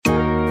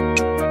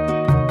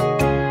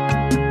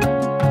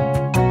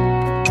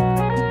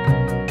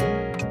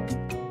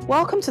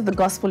Welcome to the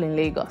Gospel in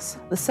Lagos,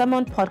 the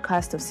sermon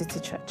podcast of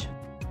City Church.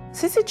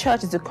 City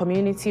Church is a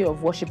community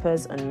of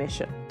worshippers on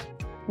mission.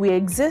 We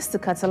exist to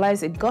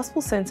catalyze a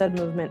gospel-centered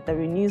movement that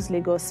renews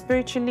Lagos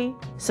spiritually,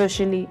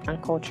 socially, and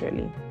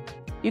culturally.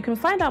 You can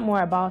find out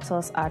more about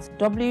us at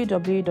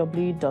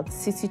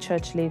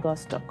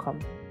www.citychurchlagos.com.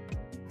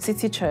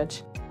 City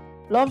Church.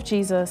 Love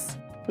Jesus,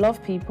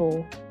 love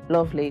people,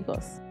 love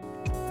Lagos.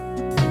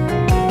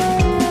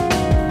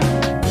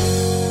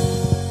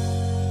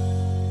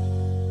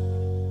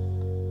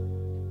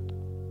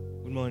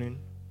 Good morning.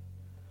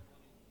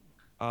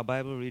 Our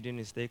Bible reading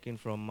is taken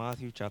from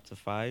Matthew chapter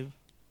 5,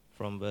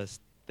 from verse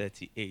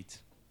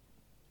 38.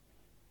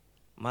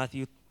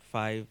 Matthew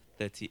 5,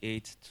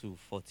 38 to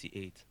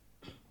 48.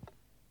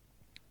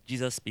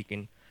 Jesus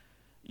speaking,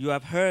 "You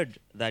have heard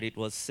that it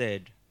was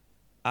said,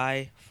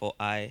 eye for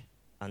eye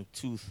and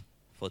tooth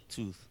for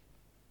tooth.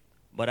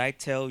 But I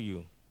tell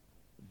you,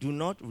 do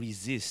not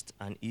resist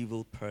an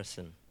evil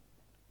person.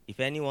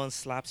 If anyone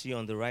slaps you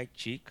on the right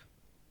cheek,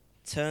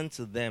 turn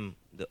to them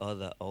the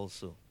other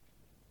also.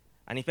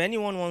 And if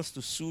anyone wants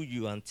to sue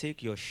you and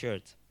take your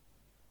shirt,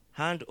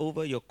 hand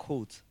over your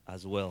coat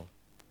as well.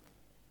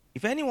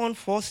 If anyone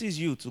forces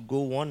you to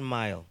go 1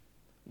 mile,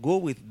 go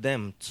with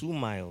them 2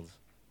 miles.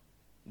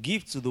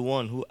 Give to the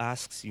one who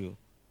asks you,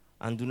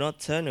 and do not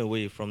turn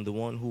away from the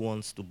one who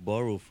wants to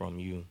borrow from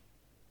you.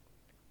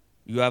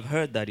 You have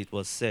heard that it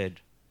was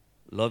said,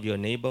 love your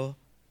neighbor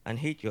and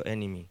hate your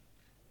enemy.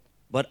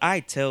 But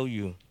I tell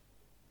you,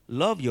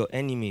 love your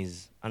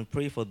enemies and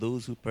pray for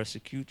those who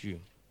persecute you,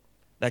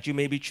 that you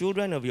may be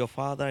children of your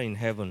Father in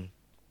heaven.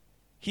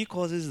 He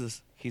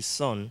causes his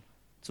sun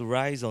to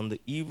rise on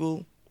the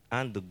evil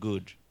and the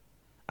good,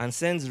 and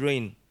sends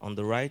rain on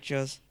the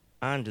righteous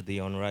and the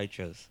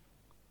unrighteous.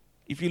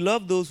 If you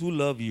love those who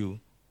love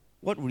you,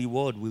 what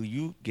reward will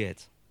you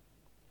get?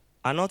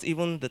 Are not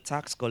even the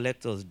tax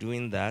collectors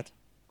doing that?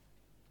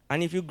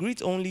 And if you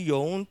greet only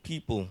your own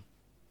people,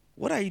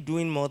 what are you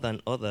doing more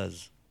than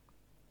others?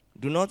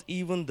 Do not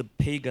even the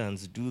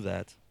pagans do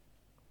that?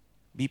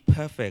 Be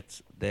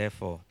perfect,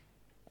 therefore,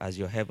 as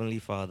your heavenly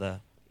Father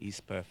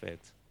is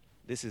perfect."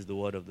 This is the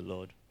word of the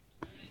Lord.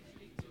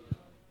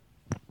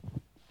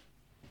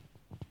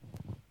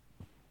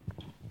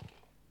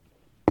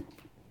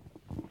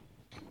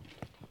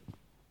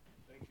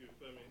 Thank you,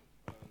 Femi.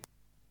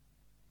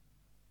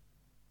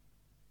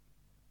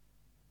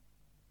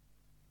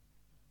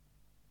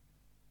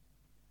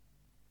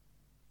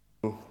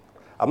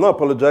 I'm not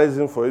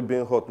apologizing for it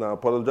being hot now. I'm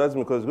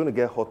apologizing because it's going to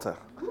get hotter.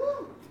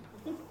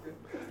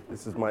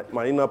 This is my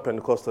inner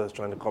Pentecostal is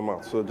trying to come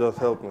out, so just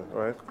help me,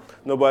 right?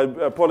 No, but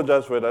I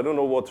apologize for it. I don't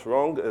know what's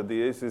wrong.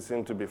 The AC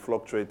seems to be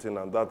fluctuating,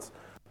 and that's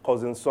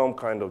causing some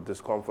kind of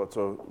discomfort.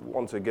 So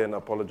once again, I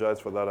apologize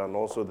for that, and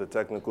also the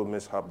technical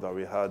mishap that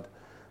we had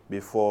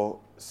before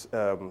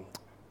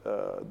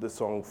the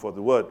song for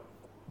the word.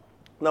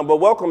 Now, but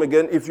welcome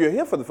again. If you're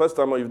here for the first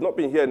time or you've not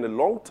been here in a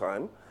long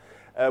time,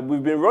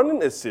 we've been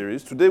running a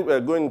series. Today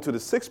we're going into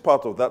the 6th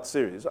part of that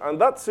series, and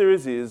that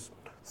series is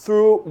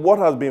through what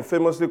has been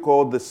famously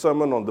called the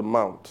Sermon on the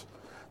Mount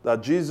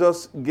that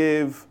Jesus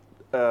gave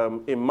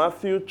in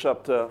Matthew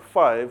chapter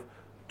 5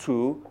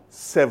 to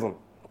 7.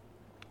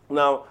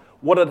 Now,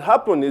 what had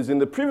happened is in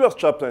the previous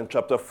chapter, in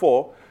chapter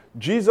 4,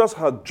 Jesus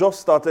had just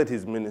started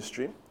his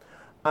ministry,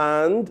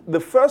 and the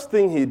first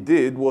thing he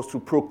did was to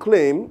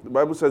proclaim, the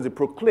Bible says he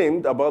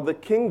proclaimed about the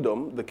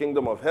kingdom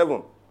of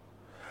heaven.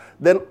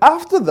 Then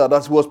after that,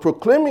 as he was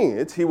proclaiming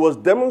it, he was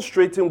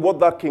demonstrating what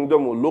that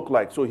kingdom would look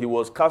like. So he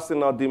was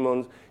casting out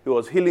demons, he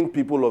was healing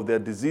people of their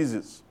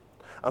diseases.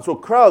 And so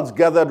crowds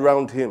gathered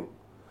around him.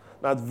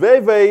 Now it's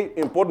very, very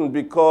important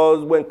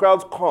because when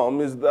crowds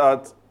come is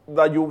that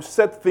you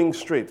set things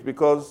straight,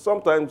 because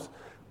sometimes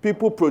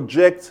people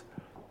project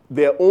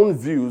their own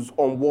views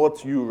on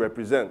what you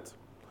represent.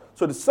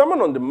 So the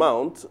Sermon on the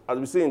Mount, as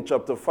we see in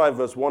chapter 5,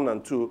 verse 1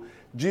 and 2,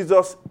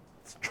 Jesus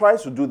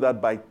tries to do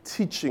that by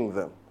teaching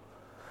them.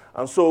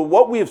 And so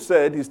what we've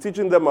said, he's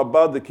teaching them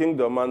about the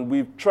kingdom, and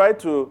we've tried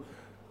to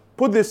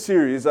put this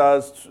series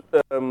as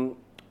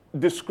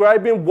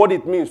describing what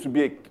it means to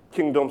be a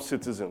kingdom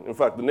citizen. In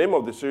fact, the name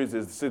of the series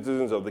is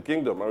Citizens of the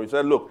Kingdom. And we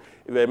said, look,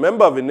 if you're a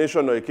member of a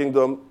nation or a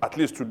kingdom, at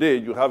least today,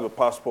 you have a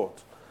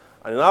passport.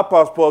 And in our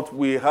passport,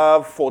 we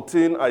have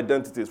 14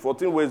 identities,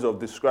 14 ways of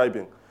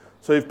describing.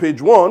 So if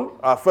page 1,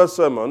 our first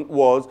sermon,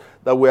 was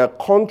that we are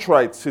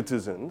contrite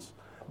citizens,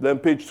 then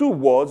page 2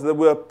 was that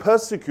we are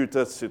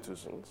persecuted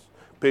citizens.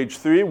 Page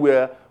 3,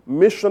 we're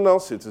missional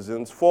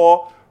citizens.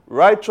 4,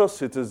 righteous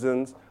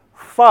citizens.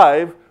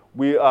 5,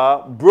 we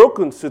are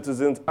broken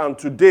citizens. And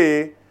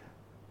today,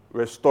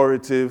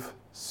 restorative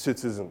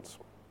citizens.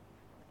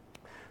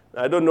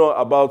 I don't know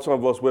about some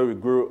of us where we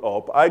grew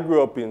up. I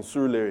grew up in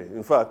Surulere.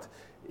 In fact,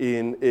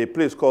 in a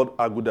place called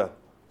Aguda.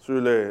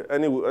 Surulere.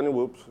 Any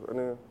whoops?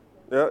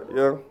 Yeah.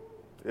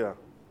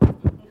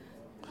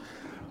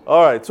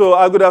 All right, so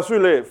Aguda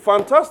Surulere,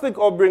 fantastic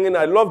upbringing.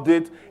 I loved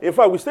it. In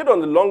fact, we stayed on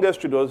the longest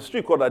street. There was a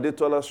street called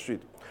Adetola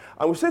Street.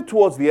 And we stayed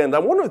towards the end.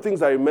 And one of the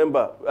things I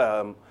remember,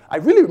 I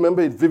really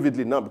remember it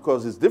vividly now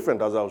because it's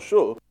different, as I'll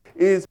show,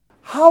 is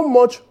how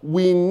much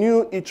we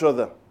knew each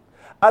other.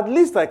 At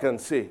least I can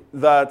say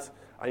that,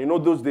 and you know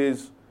those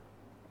days,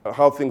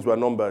 how things were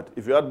numbered.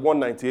 If you had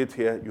 198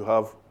 here, you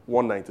have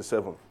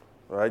 197,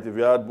 right? If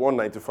you had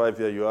 195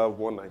 here, you have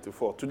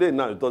 194. Today,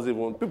 now, it doesn't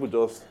even, people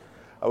just,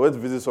 I went to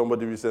visit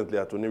somebody recently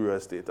at Real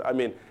Estate. I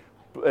mean,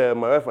 my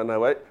wife and I,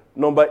 right?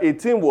 Number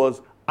 18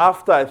 was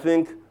after, I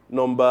think,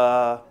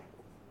 number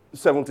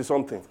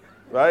 70-something,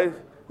 right?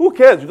 Who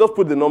cares? You just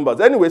put the numbers.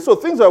 Anyway, so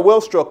things are well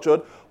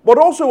structured, but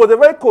also with a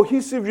very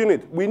cohesive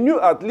unit. We knew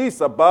at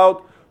least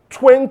about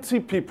 20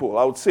 people,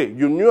 I would say.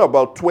 You knew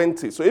about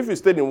 20. So if you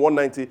stayed in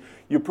 190,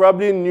 you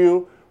probably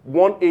knew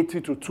 180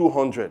 to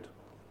 200,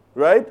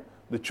 right?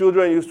 The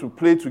children used to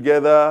play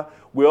together.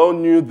 We all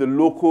knew the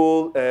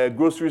local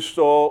grocery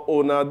store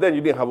owner. Then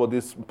you didn't have all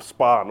this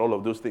spa and all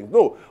of those things.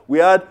 No, we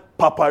had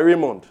Papa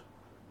Raymond,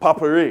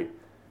 Papa Ray.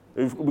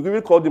 We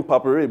even called him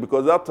Papa Ray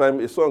because that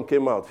time a song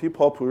came out, Hip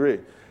Hop Hooray.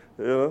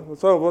 You know,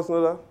 some of us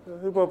know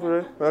that. Hip Hop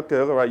Hooray. Okay,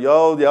 all right.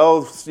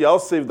 Y'all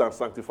saved and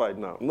sanctified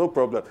now. No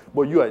problem.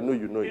 But you, I know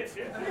you know it.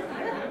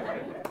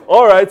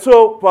 All right,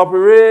 so Papa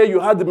Ray, you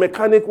had the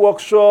mechanic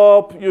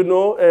workshop, you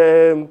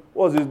know.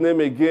 What's his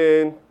name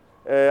again?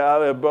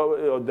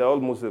 They're all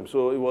Muslims.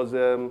 So it was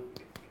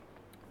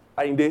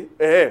Ainde,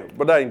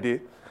 Brother Ainde.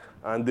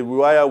 And the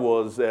wire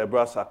was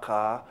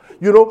Brasaka.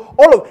 You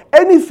know,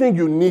 anything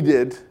you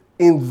needed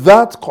in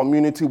that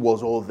community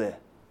was all there.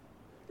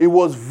 It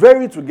was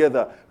very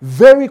together,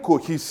 very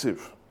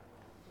cohesive.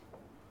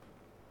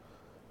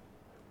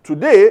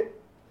 Today,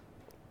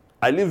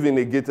 I live in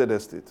a gated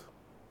estate.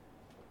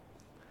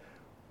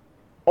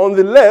 On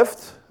the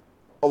left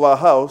of our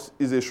house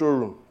is a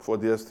showroom for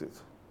the estate.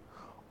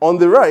 On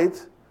the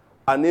right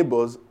are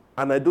neighbors,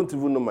 and I don't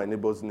even know my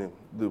neighbor's name,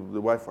 the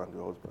wife and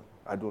the husband.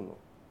 I don't know.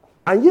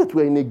 And yet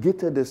we're in a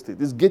gated estate.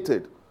 It's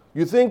gated.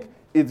 You think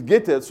it's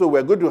gated, so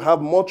we're going to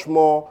have much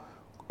more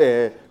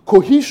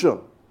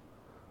cohesion.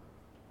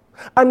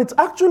 And it's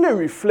actually a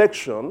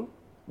reflection,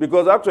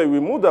 because actually we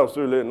moved out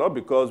so late, not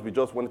because we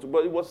just wanted to,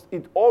 but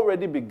it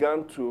already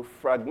began to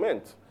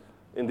fragment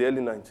in the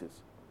early 90s.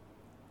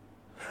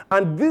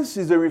 And this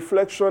is a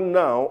reflection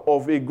now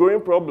of a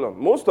growing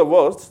problem. Most of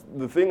us,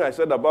 the thing I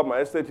said about my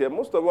estate here,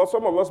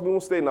 some of us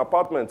won't stay in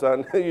apartments,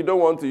 and you don't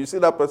want to. You see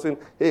that person,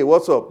 hey,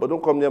 what's up? But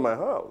don't come near my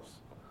house.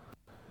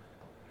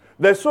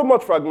 There's so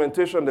much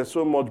fragmentation, there's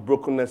so much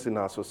brokenness in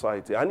our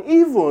society, and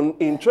even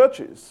in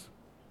churches.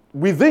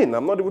 Within,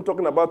 I'm not even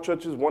talking about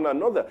churches one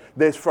another,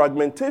 there's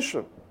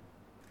fragmentation.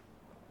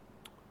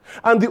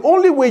 And the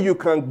only way you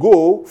can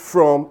go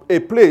from a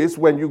place,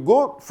 when you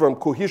go from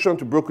cohesion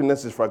to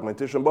brokenness, is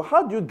fragmentation. But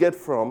how do you get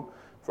from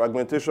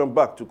fragmentation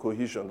back to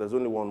cohesion? There's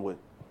only one way,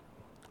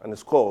 and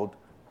it's called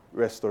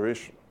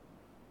restoration.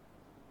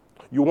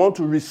 You want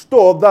to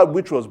restore that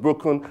which was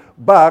broken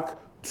back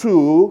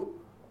to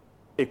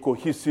a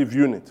cohesive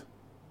unit.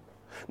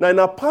 Now, in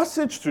our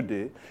passage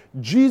today,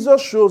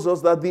 Jesus shows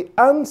us that the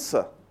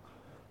answer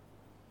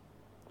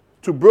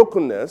to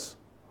brokenness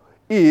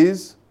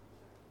is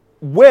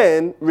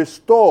when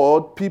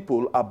restored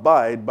people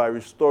abide by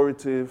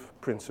restorative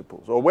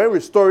principles, or when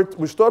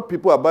restored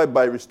people abide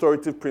by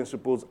restorative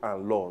principles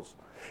and laws.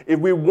 If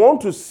we want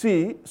to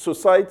see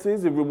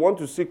societies, if we want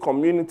to see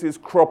communities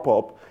crop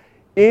up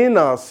in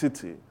our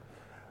city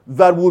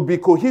that will be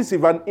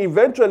cohesive and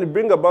eventually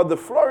bring about the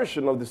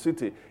flourishing of the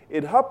city,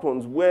 it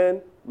happens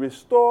when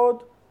restored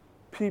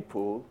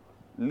people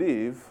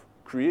live,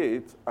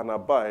 create, and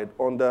abide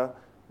under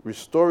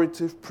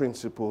restorative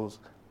principles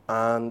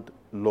and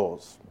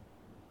laws.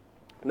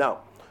 Now,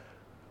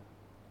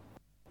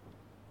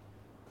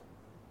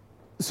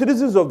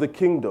 citizens of the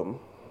kingdom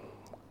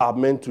are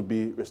meant to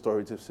be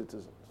restorative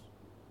citizens.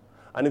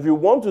 And if you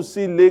want to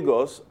see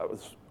Lagos,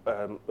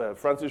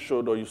 Francis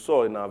showed, or you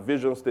saw in our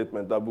vision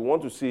statement, that we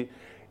want to see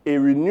a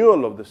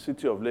renewal of the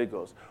city of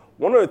Lagos.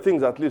 One of the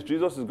things, at least,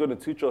 Jesus is going to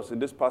teach us in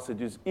this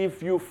passage is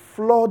if you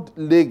flood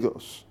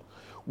Lagos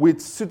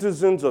with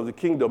citizens of the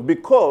kingdom,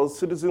 because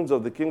citizens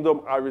of the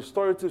kingdom are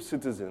restorative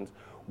citizens,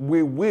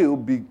 we will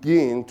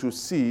begin to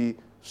see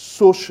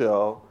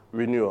social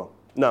renewal.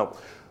 Now,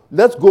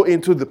 let's go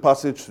into the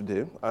passage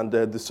today, and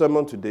the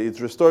sermon today is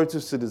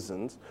restorative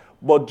citizens,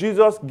 but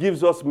Jesus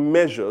gives us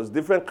measures,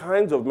 different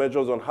kinds of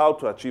measures on how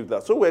to achieve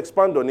that. So we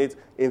expand on it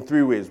in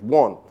three ways.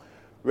 1,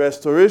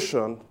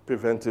 restoration,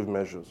 preventive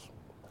measures.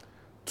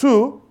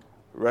 2,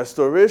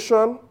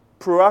 restoration,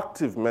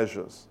 proactive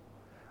measures.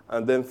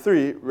 And then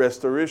 3,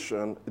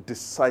 restoration,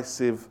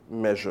 decisive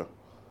measure.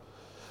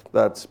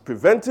 That's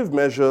preventive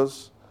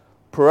measures,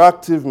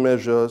 proactive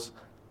measures,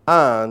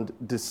 and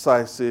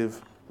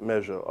decisive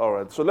measure. All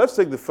right, so let's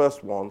take the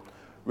first one,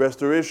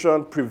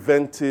 restoration,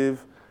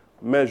 preventive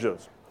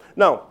measures.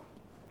 Now,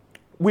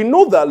 we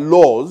know that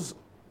laws,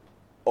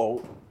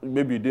 or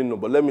maybe you didn't know,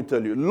 but let me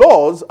tell you,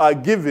 laws are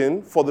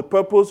given for the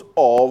purpose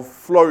of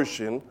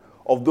flourishing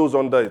of those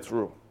under its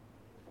rule.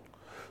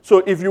 So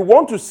if you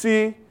want to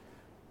see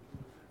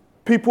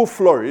people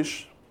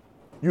flourish,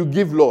 you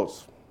give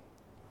laws.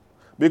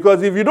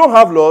 Because if you don't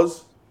have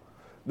laws,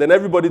 then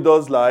everybody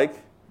does like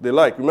they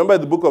like. Remember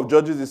in the book of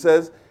Judges, it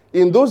says,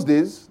 in those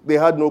days, they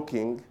had no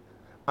king,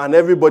 And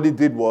everybody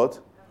did what?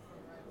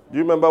 Do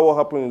you remember what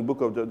happened in the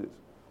book of Judges?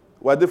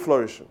 Were they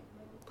flourishing?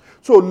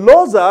 So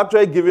laws are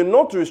actually given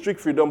not to restrict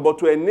freedom, but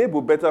to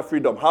enable better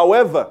freedom.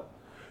 However,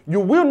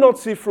 you will not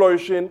see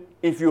flourishing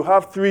if you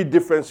have three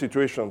different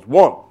situations.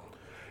 One,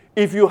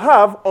 if you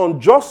have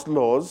unjust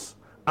laws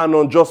and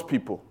unjust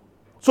people.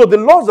 So the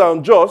laws are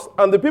unjust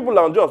and the people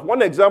are unjust.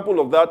 One example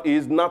of that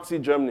is Nazi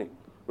Germany,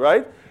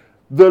 right?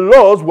 The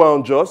laws were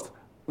unjust,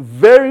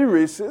 very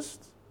racist,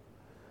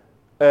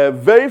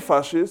 very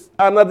fascist,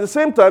 and at the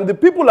same time, the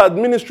people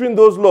administering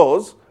those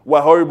laws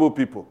were horrible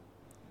people.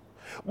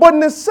 But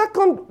in the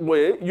second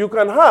way, you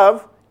can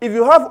have, if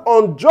you have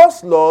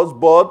unjust laws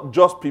but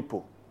just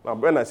people. Now,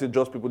 when I say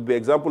just people, the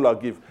example I'll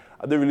give,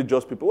 are they really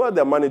just people? Well,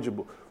 they're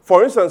manageable.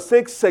 For instance,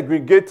 take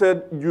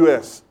segregated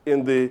U.S.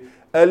 in the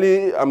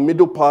early and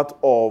middle part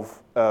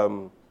of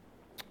the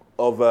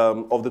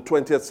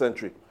 20th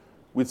century,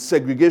 with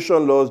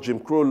segregation laws, Jim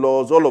Crow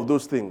laws, all of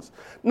those things.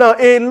 Now,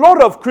 a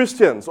lot of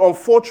Christians,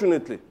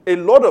 unfortunately, a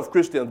lot of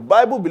Christians,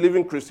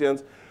 Bible-believing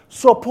Christians,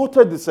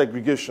 supported the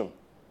segregation.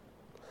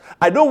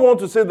 I don't want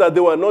to say that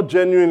they were not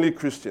genuinely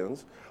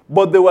Christians,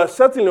 but they were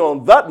certainly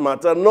on that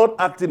matter not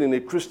acting in a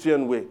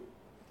Christian way.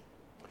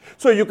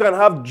 So you can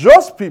have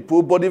just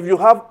people, but if you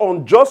have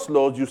unjust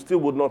laws, you still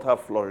would not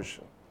have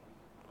flourishing.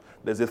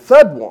 There's a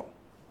third one,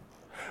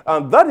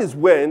 and that is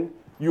when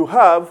you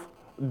have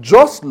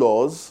just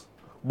laws,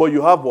 but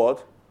you have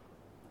what?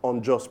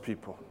 Unjust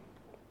people.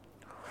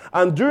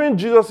 And during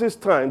Jesus'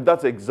 time,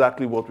 that's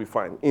exactly what we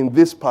find in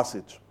this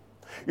passage.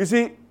 You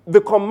see,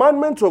 the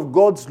commandments of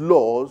God's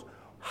laws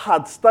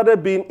had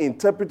started being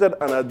interpreted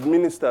and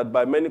administered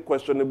by many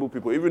questionable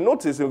people. If you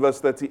notice in verse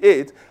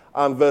 38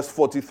 and verse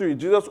 43,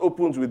 Jesus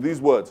opens with these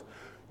words.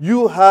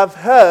 You have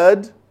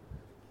heard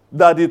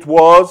that it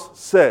was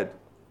said.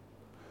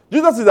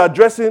 Jesus is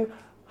addressing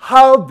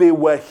how they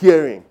were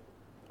hearing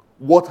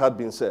what had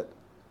been said.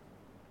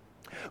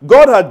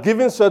 God had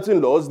given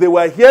certain laws, they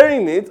were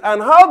hearing it,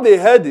 and how they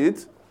heard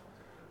it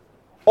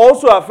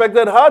also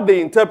affected how they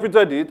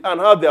interpreted it and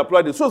how they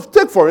applied it. So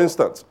take, for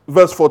instance,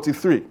 verse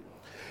 43.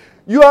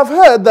 You have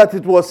heard that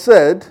it was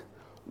said,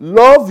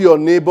 love your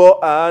neighbor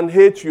and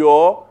hate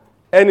your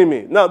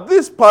enemy. Now,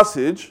 this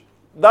passage,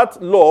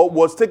 that law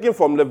was taken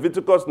from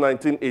Leviticus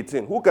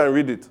 19:18. Who can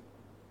read it?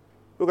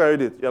 Who can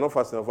read it? You're not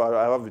fast enough.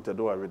 I have it. I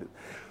don't read it.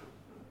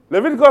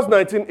 Leviticus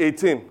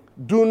 19:18.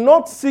 Do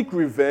not seek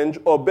revenge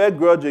or bear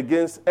grudge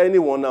against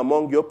anyone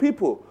among your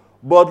people,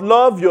 but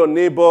love your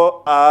neighbor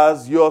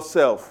as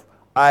yourself.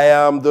 I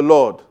am the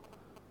Lord.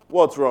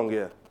 What's wrong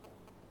here?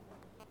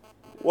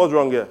 What's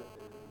wrong here?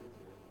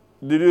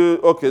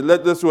 Okay,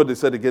 let's see what they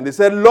said again. They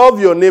said, love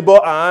your neighbor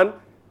and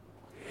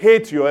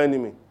hate your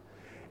enemy.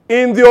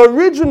 In the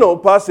original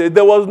passage,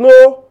 there was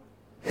no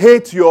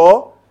hate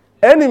your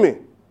enemy.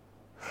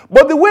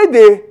 But the way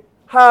they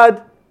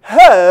had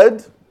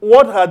heard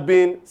what had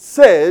been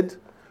said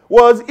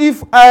was,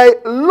 if I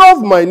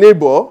love my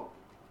neighbor,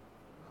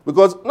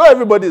 because not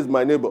everybody is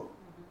my neighbor.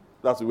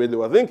 That's the way they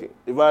were thinking.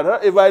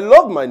 If I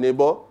love my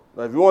neighbor,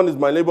 everyone is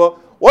my neighbor,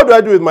 what do I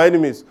do with my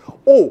enemies?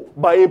 Oh,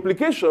 by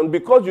implication,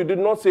 because you did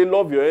not say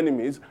love your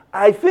enemies,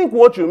 I think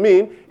what you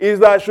mean is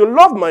that I should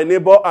love my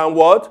neighbor and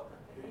what?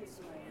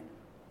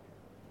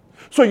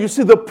 So you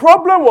see, the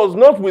problem was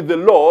not with the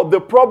law,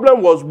 the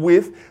problem was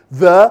with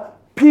the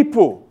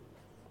people.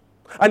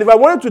 And if I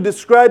wanted to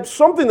describe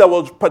something that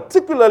was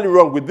particularly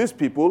wrong with these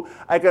people,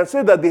 I can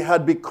say that they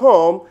had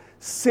become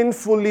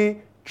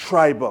sinfully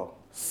tribal.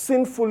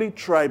 Sinfully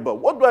tribal.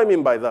 What do I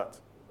mean by that?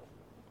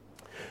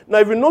 Now,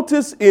 if you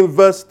notice in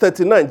verse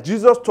 39,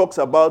 Jesus talks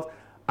about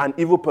an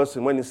evil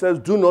person when he says,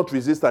 do not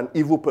resist an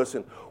evil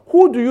person.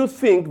 Who do you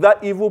think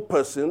that evil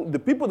person, the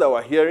people that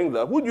were hearing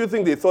that, who do you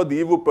think they thought the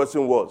evil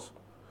person was?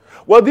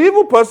 Well, the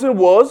evil person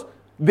was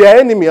their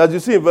enemy, as you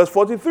see in verse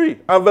 43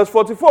 and verse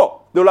 44.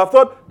 They will have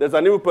thought there's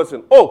an evil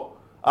person. Oh,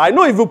 I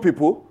know evil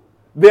people.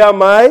 They are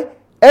my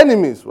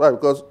enemies. Why?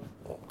 Because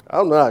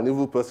I'm not an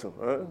evil person.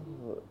 Right?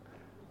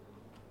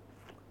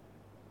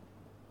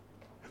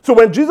 So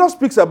when Jesus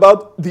speaks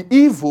about the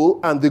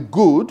evil and the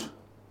good,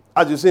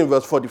 as you see in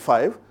verse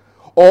 45,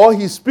 or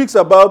he speaks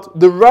about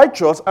the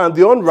righteous and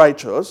the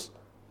unrighteous,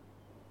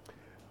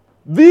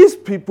 these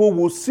people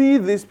will see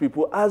these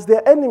people as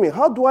their enemy.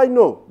 How do I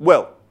know?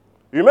 Well,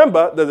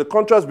 remember, there's a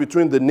contrast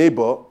between the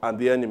neighbor and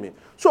the enemy.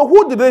 So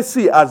who do they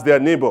see as their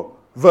neighbor?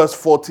 Verse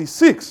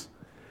 46.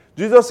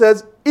 Jesus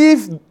says,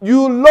 if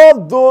you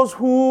love those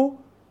who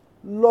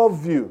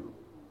love you.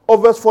 Or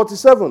verse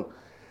 47.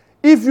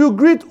 If you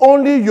greet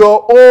only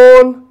your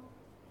own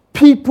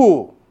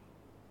people.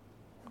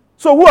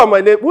 So who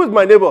is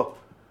my neighbor?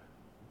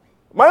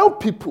 My own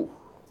people.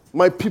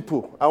 My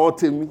people. I want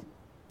to tell me.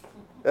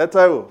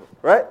 Taiwo,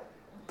 right?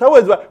 Taiwo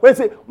is when I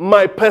say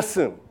my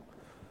person.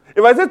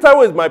 If I say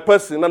Taiwo is my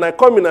person and I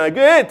come in and I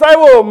go, hey,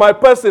 Taiwo, my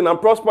person, and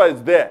Prosper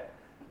is there.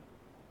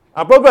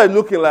 And Prosper is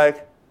looking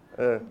like,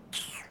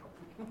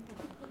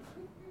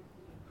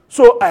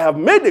 So I have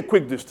made a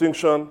quick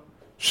distinction.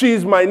 She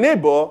is my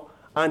neighbor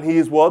and he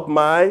is what?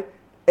 My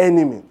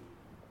enemy.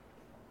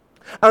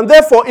 And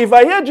therefore, if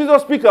I hear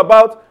Jesus speak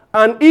about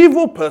an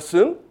evil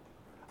person,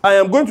 I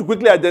am going to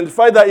quickly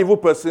identify that evil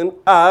person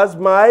as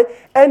my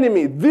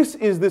enemy. This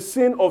is the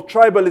sin of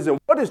tribalism.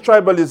 What is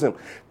tribalism?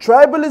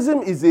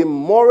 Tribalism is a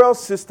moral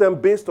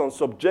system based on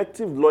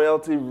subjective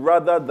loyalty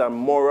rather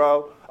than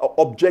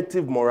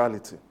objective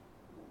morality.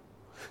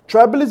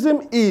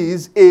 Tribalism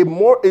is a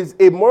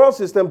moral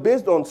system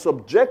based on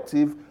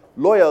subjective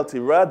loyalty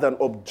rather than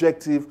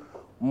objective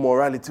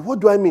morality.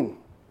 What do I mean?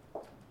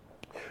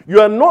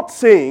 You are not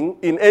saying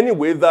in any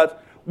way that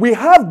we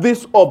have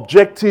this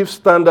objective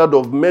standard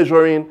of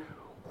measuring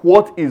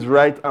what is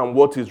right and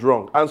what is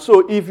wrong. And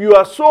so if you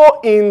are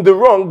so in the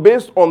wrong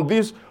based on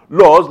these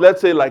laws, let's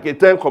say like a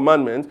 10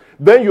 commandments,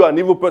 then you are an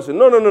evil person.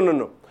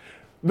 No.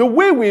 The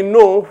way we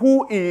know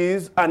who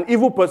is an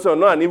evil person or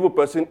not an evil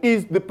person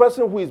is the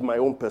person who is my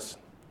own person.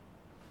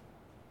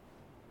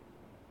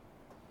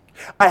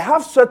 I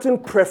have certain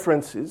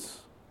preferences.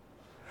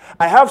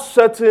 I have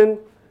certain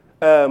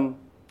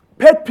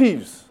pet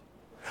peeves.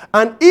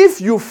 And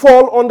if you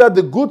fall under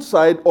the good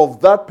side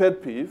of that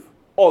pet peeve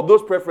or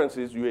those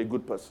preferences, you're a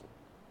good person.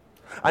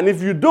 And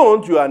if you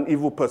don't, you are an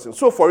evil person.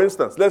 So for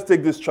instance, let's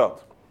take this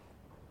chart.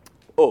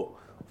 Oh,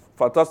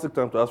 fantastic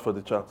time to ask for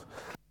the chart.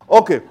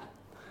 Okay.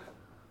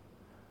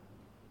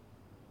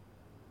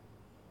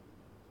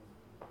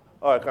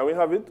 All right, can we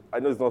have it? I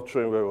know it's not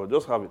showing very well.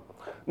 Just have it.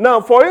 Now,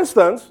 for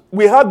instance,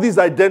 we have these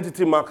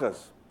identity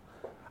markers.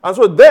 And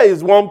so there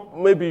is one,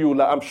 maybe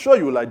I'm sure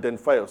you will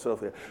identify yourself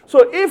here.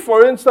 So if,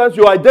 for instance,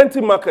 your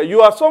identity marker, you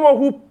are someone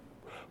who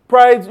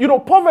prides,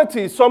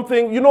 poverty is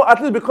something,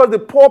 at least because the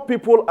poor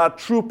people are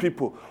true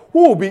people.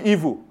 Who will be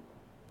evil?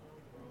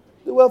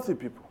 The wealthy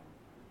people.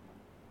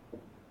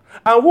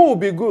 And who will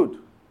be good?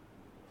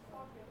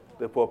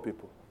 The poor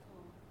people.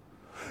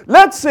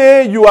 Let's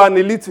say you are an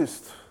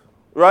elitist,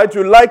 right?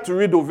 You like to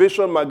read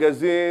Ovation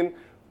magazine.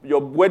 Your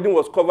wedding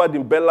was covered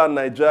in Bella,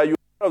 Nigeria. You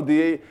are one of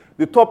the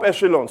top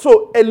echelon.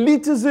 So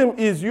elitism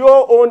is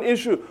your own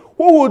issue.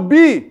 Who would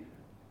be?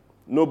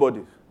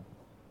 Nobody.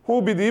 Who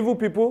would be the evil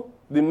people?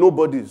 The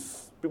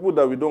nobodies. People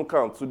that we don't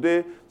count.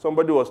 Today,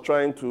 somebody was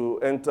trying to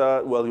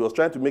he was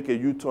trying to make a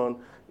U-turn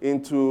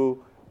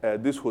into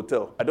this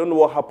hotel. I don't know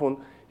what happened.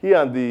 He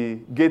and the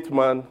gate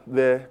man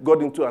there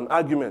got into an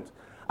argument.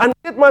 And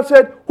the gate man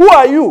said, "Who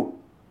are you?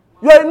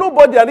 You are a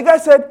nobody." And the guy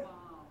said,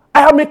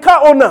 "I am a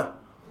car owner."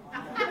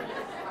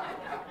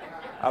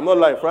 I'm not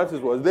lying. Francis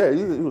was there.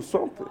 He was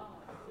something.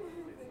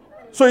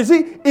 So you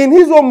see, in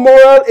his own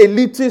moral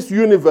elitist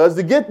universe,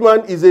 the gate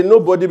man is a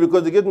nobody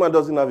because the gate man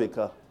doesn't have a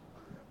car.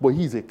 But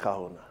he's a car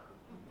owner.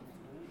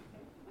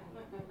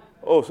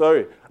 Oh,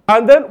 sorry.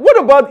 And then what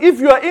about if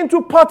you are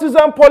into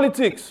partisan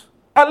politics?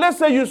 And let's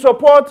say you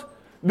support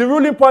the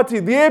ruling party,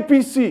 the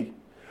APC.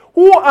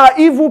 Who are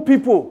evil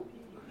people?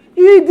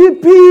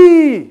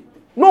 EDP.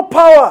 No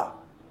power.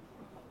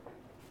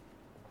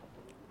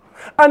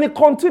 And it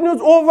continues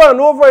over and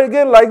over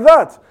again like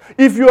that.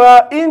 If you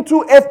are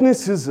into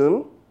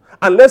ethnicism,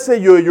 and let's say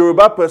you're a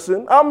Yoruba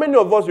person, how many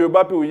of us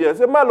Yoruba people here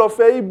say, "Malofe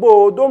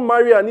Igbo, don't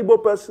marry an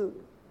Igbo person"?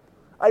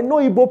 I know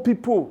Igbo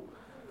people.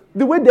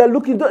 The way they're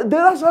looking,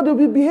 that's how they'll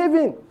be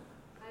behaving.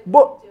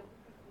 But,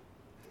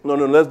 no,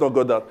 let's not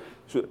go that.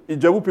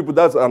 Ijebu people,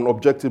 that's an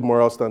objective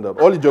moral standard.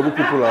 All Ijebu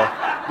people are,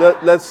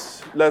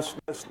 let's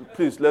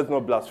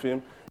not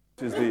blaspheme.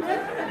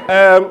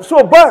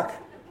 So back.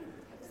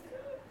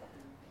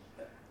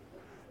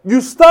 You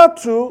start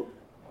to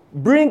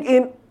bring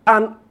in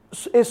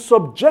a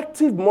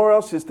subjective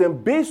moral system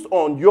based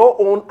on your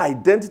own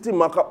identity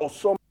marker or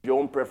some of your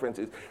own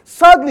preferences.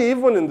 Sadly,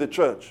 even in the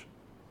church,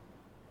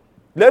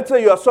 let's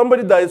say you are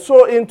somebody that is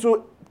so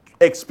into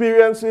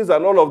experiences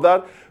and all of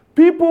that,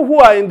 people who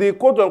are in the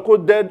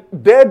quote-unquote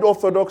dead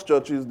Orthodox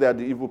churches, they are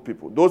the evil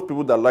people. Those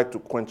people that like to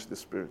quench the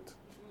spirit.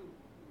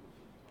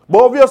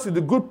 But obviously,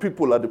 the good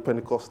people are the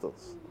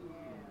Pentecostals.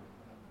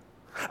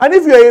 And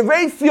if you're a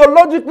very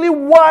theologically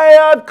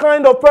wired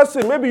kind of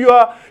person, maybe you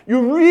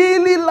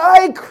really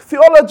like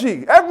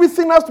theology,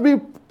 everything has to be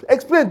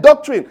explained,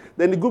 doctrine,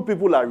 then the good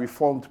people are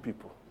reformed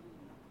people.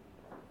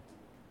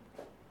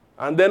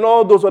 And then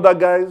all those other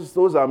guys,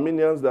 those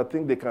Armenians that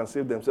think they can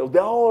save themselves,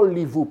 they're all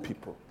evil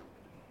people.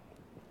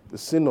 The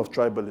sin of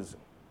tribalism.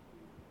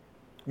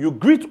 You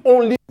greet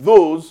only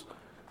those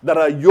that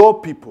are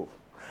your people.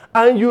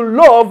 And you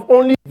love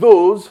only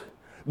those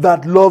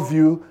that love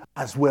you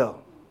as well.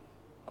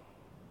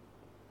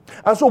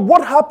 And so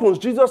what happens,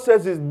 Jesus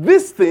says, is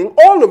this thing,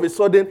 all of a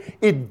sudden,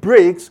 it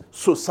breaks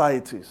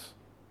societies.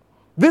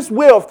 This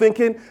way of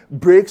thinking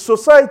breaks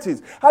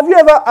societies. Have you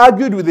ever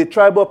argued with a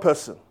tribal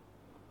person?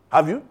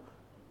 Have you?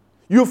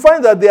 You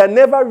find that they are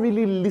never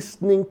really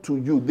listening to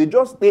you.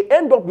 They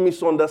end up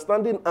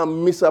misunderstanding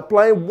and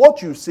misapplying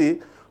what you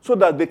say so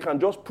that they can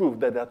just prove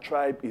that their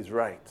tribe is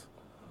right.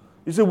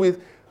 You see,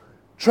 with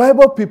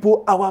tribal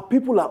people, our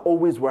people are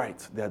always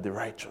right. They are the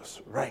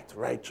righteous,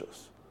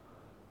 righteous.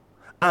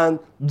 And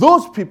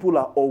those people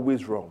are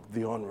always wrong,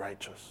 the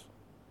unrighteous.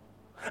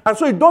 And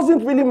so it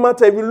doesn't really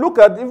matter. If you look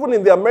at, even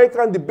in the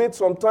American debate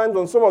sometimes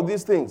on some of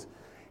these things,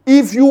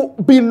 if you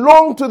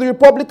belong to the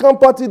Republican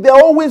Party, they're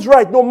always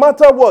right, no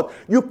matter what.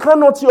 You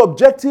cannot see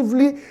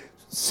objectively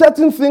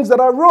certain things that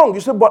are wrong.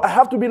 You say, but I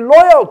have to be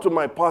loyal to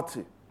my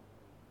party.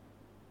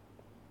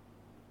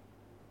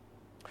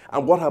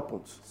 And what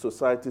happens?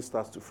 Society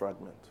starts to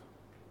fragment.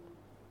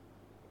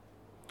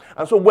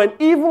 And so when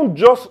even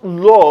just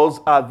laws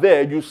are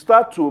there, you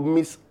start to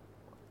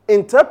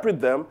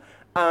misinterpret them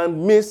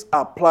and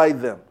misapply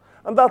them.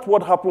 And that's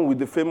what happened with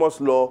the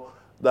famous law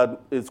that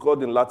is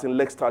called in Latin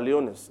lex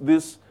talionis.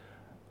 This,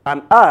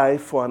 an eye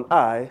for an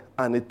eye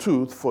and a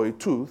tooth for a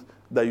tooth,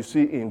 that you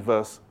see in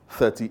verse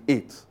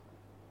 38.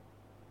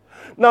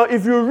 Now,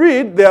 if you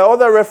read, there are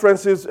other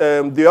references,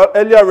 the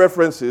earlier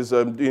references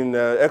in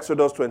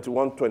Exodus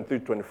 21, 23,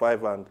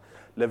 25, and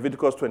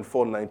Leviticus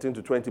 24, 19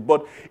 to 20.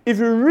 But if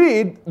you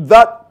read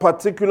that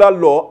particular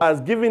law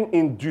as given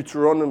in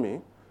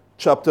Deuteronomy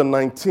chapter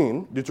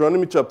 19,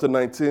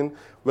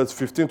 verse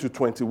 15 to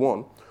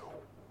 21,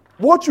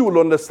 what you will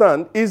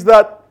understand is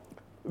that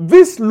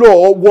this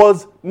law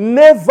was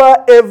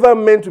never, ever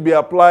meant to be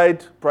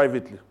applied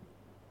privately.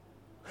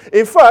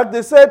 In fact,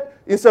 they said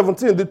in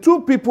 17, the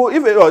two people,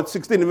 or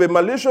 16, if a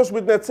malicious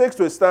witness takes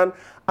to a stand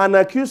and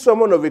accuse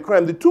someone of a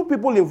crime, the two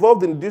people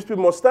involved in the dispute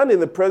must stand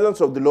in the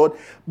presence of the Lord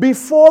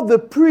before the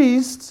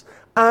priests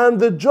and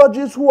the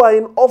judges who are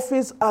in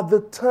office at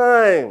the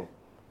time.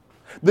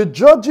 The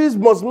judges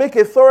must make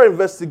a thorough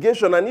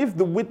investigation, and if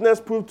the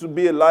witness proved to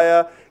be a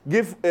liar,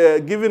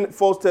 giving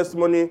false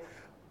testimony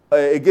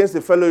against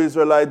a fellow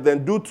Israelite,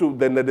 then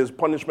there is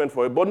punishment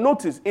for it. But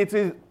notice, it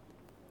is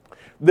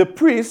the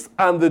priests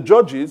and the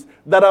judges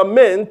that are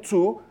meant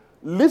to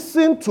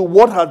listen to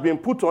what has been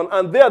put on,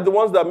 and they are the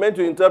ones that are meant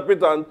to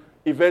interpret and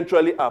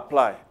eventually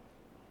apply.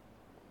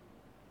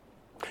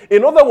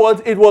 In other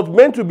words, it was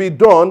meant to be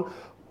done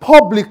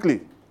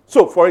publicly.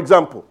 So, for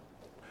example,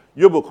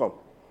 Yobo come.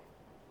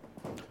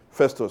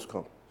 Festus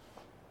come.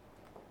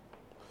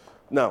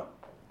 Now,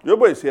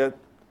 Yobo is here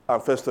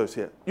and Festus is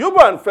here.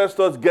 Yobo and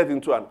Festus get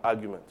into an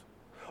argument.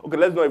 Okay,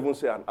 let's not even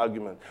say an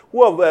argument.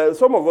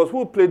 Some of us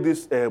who played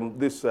this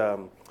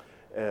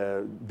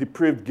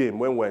depraved game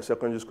when we were in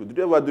secondary school. Did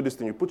you ever do this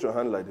thing? You put your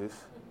hand like this.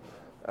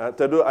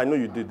 Tedo, I know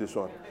you did this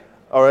one.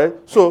 All right.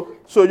 So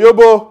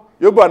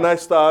Yobo and I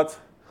start,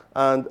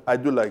 and I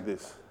do like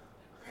this.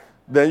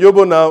 Then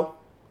Yobo now,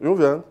 you move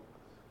your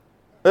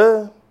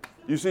hand.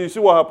 You see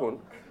what happened?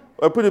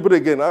 I put it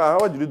again.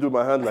 How did you do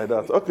my hand like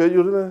that? Okay,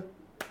 you do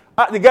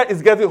that. The guy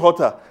is getting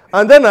hotter,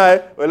 and then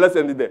let's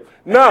end it there.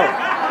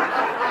 Now.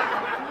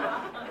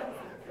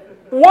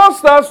 What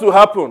starts to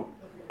happen?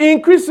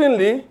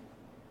 Increasingly,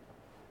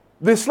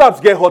 the slaps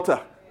get hotter.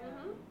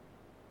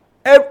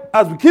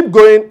 As we keep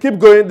going,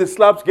 the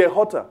slaps get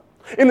hotter.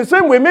 In the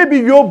same way, maybe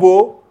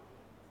Yobo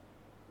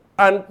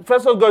and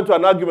Festus got into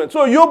an argument.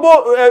 So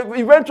Yobo,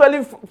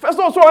 eventually, Festus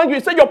was so angry,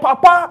 he said, your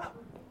papa.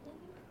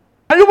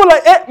 And Yobo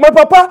like, my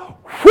papa,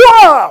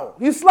 wow!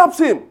 He slaps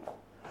him.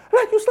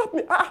 Like, you slapped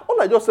me. All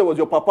I just said was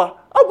your papa.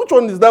 Which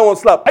one is that one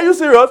slap? Are you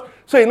serious?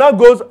 So he now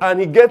goes and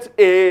he gets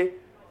a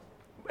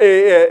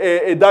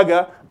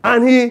dagger,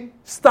 and he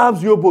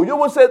stabs Yobo.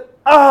 Yobo said,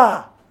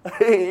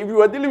 if you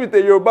were dealing with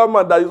a Yoruba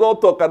man that is all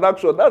talk and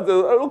action, that's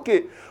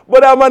okay.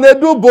 But I'm an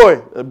Edu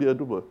boy. I'm an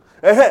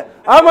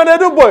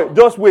Edu boy.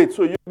 Just wait.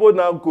 So Yobo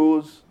now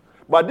goes.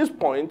 But at this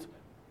point,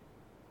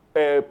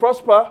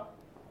 Prosper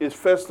is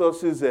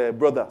Festus's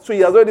brother. So he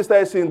has already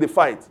started seeing the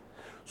fight.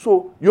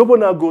 So Yobo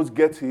now goes,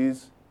 gets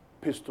his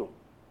pistol,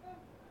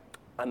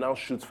 and now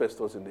shoots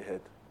Festus in the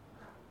head.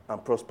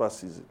 And Prosper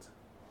sees it.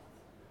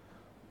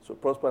 So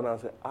Prosper now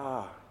says,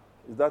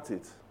 is that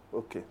it?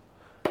 Okay.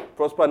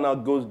 Prosper now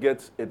goes,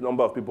 gets a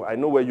number of people. I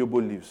know where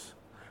Yobo lives.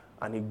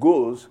 And he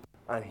goes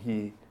and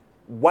he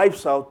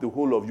wipes out the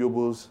whole of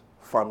Yobo's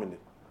family.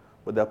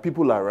 But there are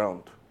people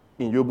around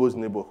in Yobo's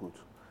neighborhood.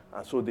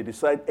 And so they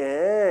decide,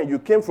 you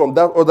came from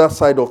that other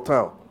side of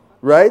town,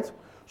 right?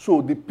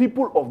 So the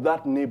people of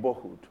that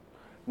neighborhood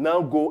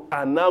now go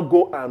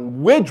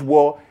and wage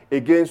war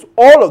against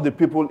all of the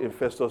people in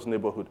Festus'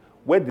 neighborhood.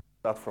 Where did it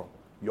start from?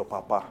 Your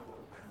papa.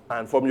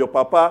 And from your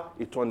papa,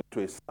 it turned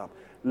into a slap.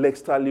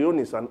 Lex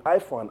talionis, an eye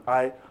for an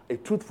eye, a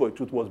tooth for a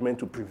tooth, was meant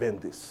to prevent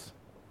this.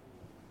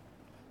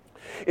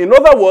 In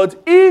other words,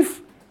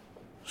 if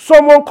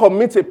someone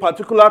commits a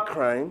particular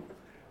crime,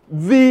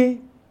 the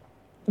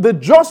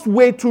just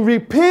way to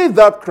repay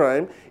that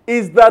crime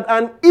is that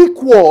an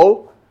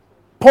equal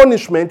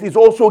punishment is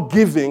also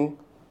given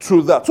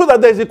to that, so that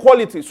there is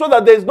equality, so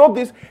that there is not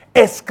this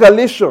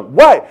escalation.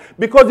 Why?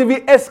 Because if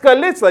it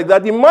escalates like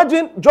that,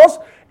 imagine just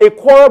a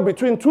quarrel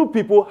between two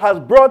people has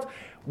brought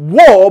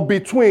war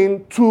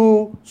between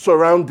two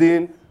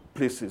surrounding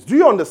places. Do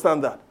you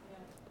understand that?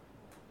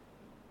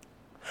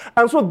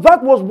 And so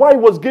that was why it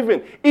was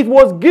given. It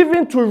was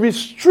given to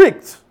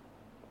restrict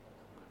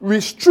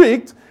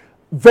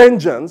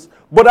vengeance,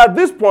 but at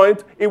this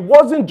point, it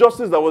wasn't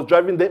justice that was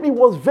driving them, it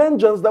was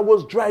vengeance that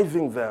was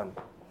driving them.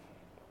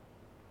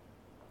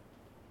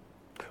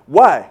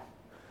 Why?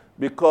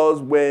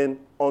 Because when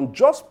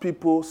unjust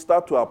people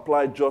start to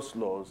apply just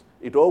laws,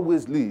 it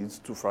always leads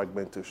to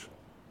fragmentation.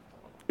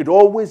 It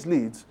always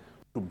leads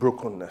to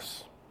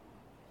brokenness.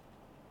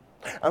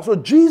 And so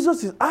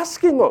Jesus is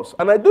asking us,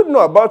 and I don't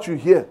know about you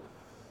here,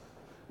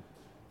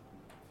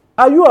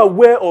 Are you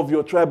aware of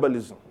your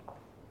tribalism?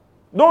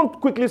 Don't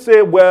quickly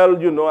say, well,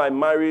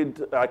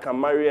 I can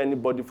marry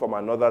anybody from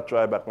another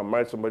tribe, I can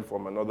marry somebody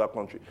from another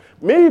country.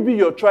 Maybe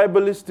your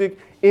tribalistic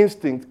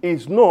instinct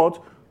is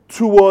not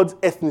towards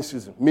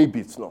ethnicism. Maybe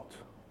it's not.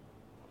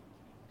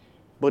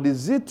 But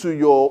is it to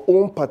your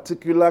own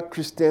particular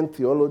Christian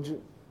theology?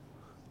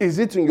 Is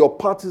it in your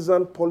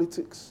partisan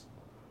politics?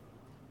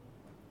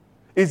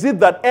 Is it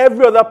that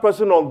every other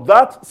person on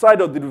that side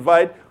of the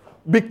divide,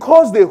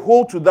 because they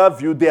hold to that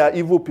view, they are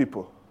evil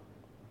people?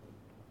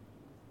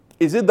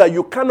 Is it that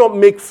you cannot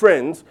make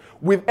friends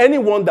with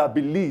anyone that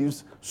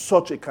believes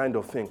such a kind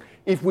of thing?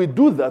 If we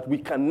do that, we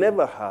can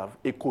never have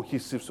a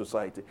cohesive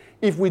society.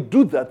 If we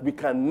do that, we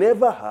can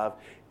never have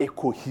a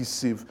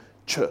cohesive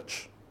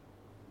church.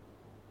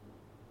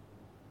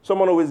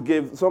 Someone always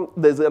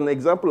there's an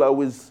example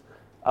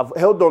I've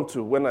held on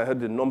to when I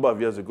heard a number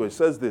of years ago. It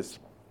says this: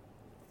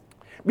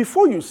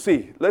 before you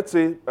say, let's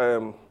say,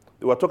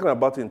 they were talking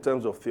about it in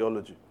terms of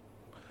theology.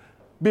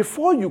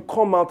 Before you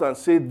come out and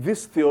say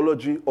this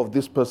theology of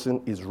this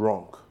person is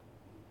wrong,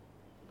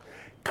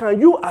 can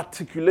you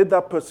articulate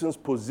that person's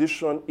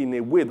position in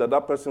a way that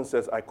that person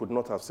says, I could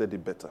not have said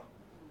it better?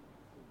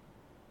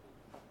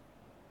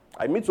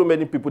 I meet so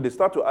many people, they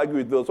start to argue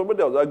with them.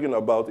 Somebody I was arguing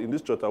about in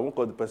this church, I won't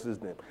call the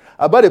person's name,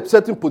 about a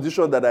certain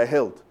position that I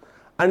held.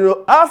 And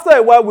after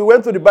a while, we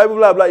went to the Bible,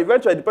 blah, blah.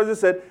 Eventually, the person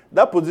said,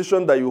 that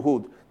position that you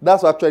hold,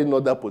 that's actually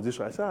not that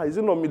position. I said, is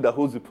it not me that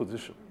holds the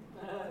position?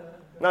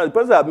 Now, the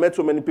person I've met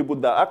so many people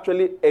that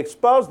actually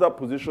espouse that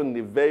position in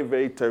a very,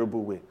 very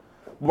terrible way.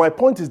 But my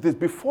point is this: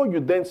 before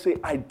you then say,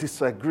 I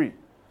disagree,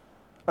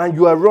 and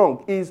you are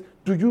wrong, is,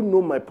 do you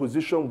know my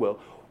position well?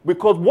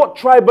 Because what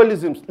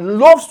tribalism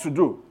loves to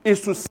do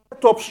is to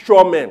set up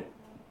straw men.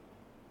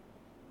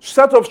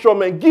 Set up straw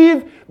men.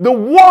 Give the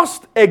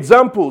worst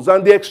examples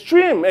and the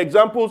extreme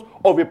examples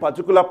of a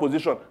particular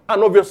position.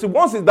 And obviously,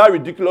 once it's that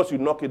ridiculous, you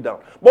knock it down.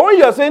 But when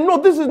you are saying, no,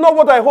 this is not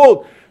what I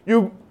hold,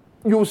 you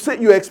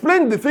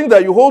explain the thing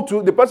that you hold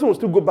to, the person will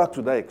still go back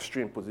to that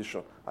extreme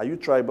position. Are you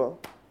tribal?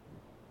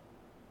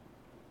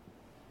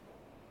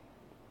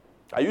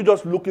 Are you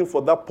just looking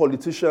for that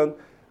politician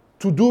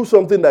to do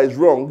something that is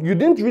wrong? You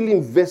didn't really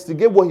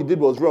investigate what he did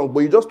was wrong, but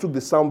you just took the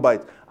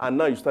soundbite and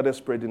now you started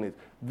spreading it.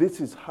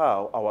 This is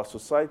how our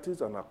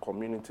societies and our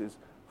communities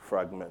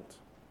fragment.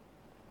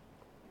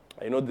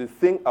 And the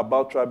thing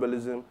about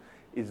tribalism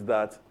is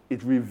that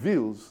it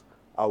reveals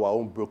our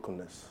own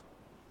brokenness.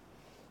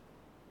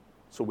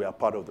 So we are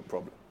part of the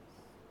problem.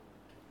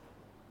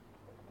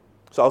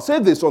 So I'll say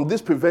this on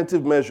these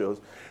preventive measures,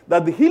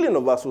 that the healing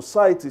of our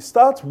society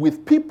starts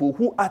with people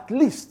who at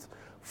least,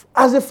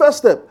 as a first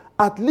step,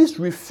 at least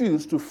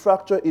refuse to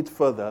fracture it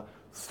further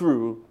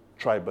through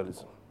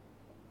tribalism.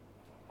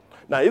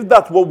 Now, if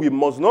that's what we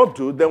must not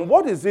do, then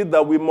what is it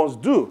that we must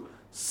do?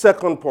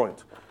 Second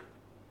point,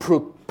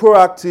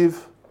 proactive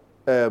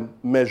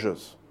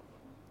measures.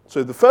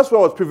 So the first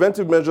one was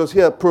preventive measures,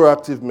 here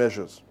proactive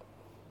measures.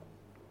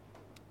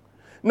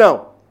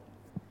 Now,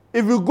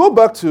 if you go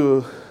back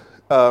to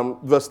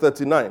verse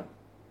 39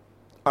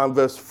 and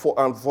verse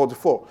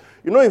 44,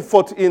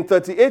 in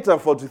 38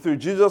 and 43,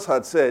 Jesus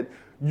had said,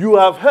 you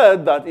have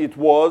heard that it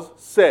was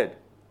said.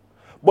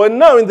 But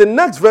now in the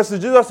next verse,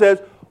 Jesus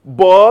says,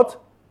 but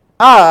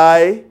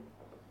I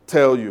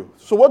tell you.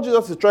 So what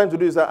Jesus is trying to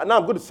do is that, now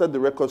I'm going to set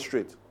the record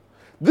straight.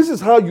 This is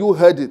how you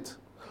heard it,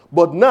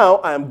 but now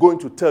I am going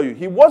to tell you.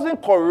 He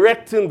wasn't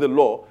correcting the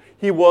law.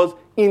 He was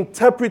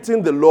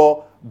interpreting the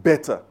law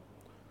better.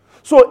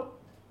 So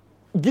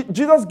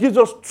Jesus gives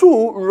us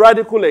two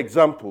radical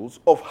examples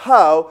of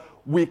how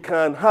we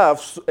can have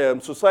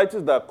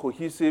societies that are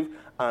cohesive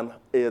and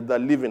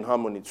that live in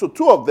harmony. So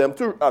two of them,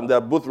 and they're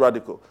both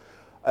radical.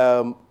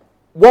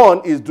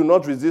 One is do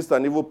not resist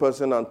an evil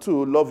person, and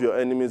two, love your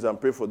enemies and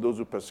pray for those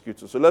who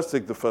persecute you. So let's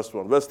take the first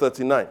one, verse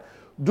 39.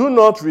 Do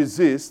not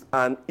resist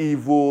an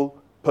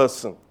evil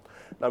person.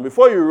 Now,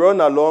 before you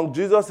run along,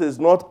 Jesus is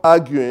not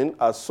arguing,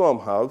 as some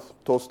have,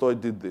 Tolstoy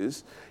did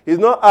this, he's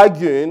not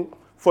arguing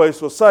for a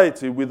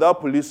society without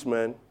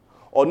policemen,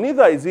 or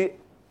neither is he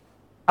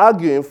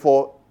arguing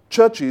for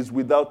churches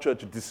without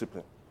church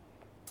discipline.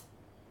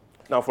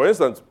 Now, for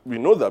instance, we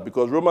know that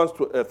because Romans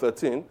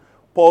 13,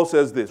 Paul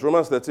says this,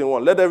 Romans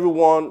 13:1, let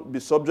everyone be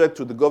subject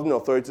to the governing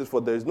authorities, for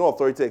there is no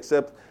authority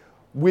except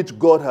which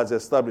God has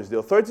established. The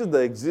authorities that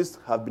exist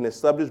have been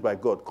established by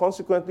God.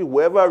 Consequently,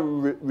 whoever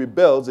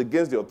rebels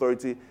against the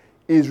authority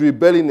is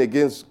rebelling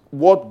against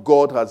what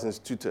God has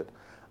instituted.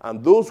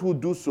 And those who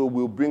do so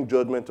will bring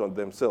judgment on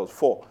themselves.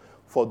 For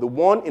the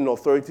one in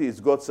authority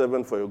is God's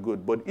servant for your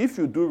good. But if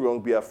you do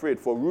wrong, be afraid,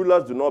 for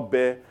rulers do not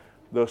bear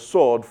the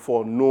sword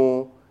for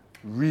no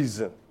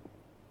reason.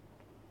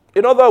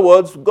 In other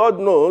words, God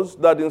knows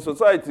that in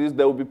societies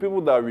there will be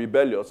people that are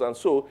rebellious, and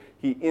so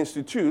he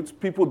institutes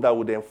people that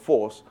would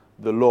enforce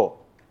the law.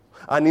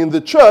 And in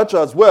the church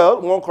as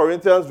well, 1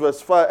 Corinthians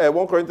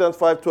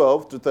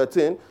 5:12 to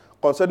 13,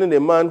 concerning a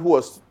man who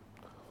was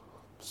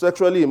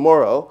sexually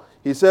immoral,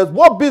 he says,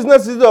 what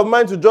business is it of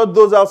mine to judge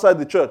those outside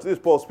the church? This is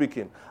Paul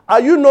speaking.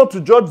 Are you not to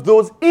judge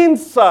those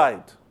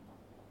inside?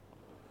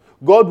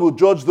 God will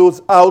judge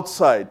those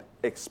outside.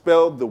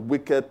 Expel the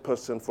wicked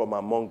person from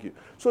among you.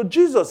 So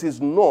Jesus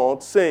is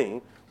not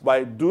saying,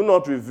 by do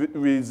not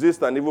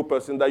resist an evil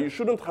person, that you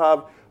shouldn't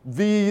have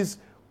these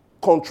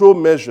control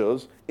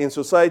measures in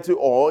society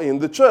or in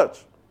the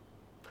church.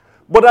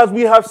 But as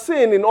we have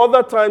seen in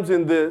other times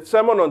in the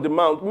Sermon on the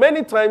Mount,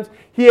 many times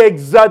he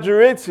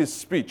exaggerates his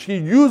speech. He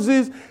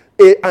uses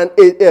a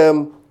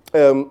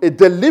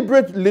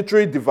deliberate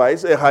literary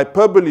device, a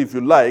hyperbole if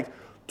you like,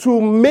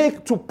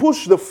 to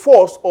push the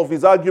force of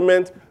his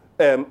argument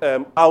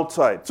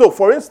outside. So,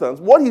 for instance,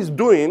 what he's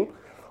doing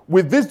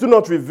with this do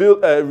not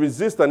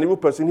resist an evil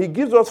person, he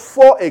gives us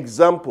four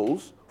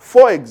examples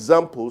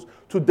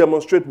to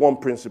demonstrate one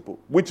principle,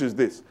 which is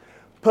this.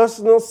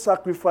 Personal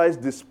sacrifice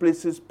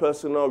displaces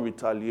personal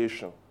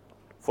retaliation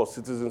for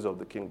citizens of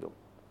the kingdom.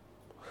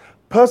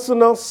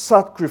 Personal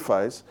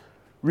sacrifice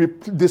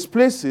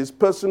displaces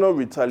personal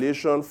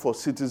retaliation for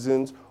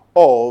citizens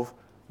of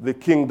the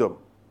kingdom.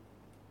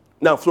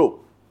 Now, so,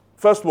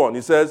 first one,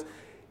 he says,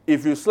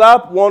 if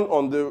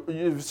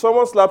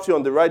someone slaps you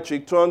on the right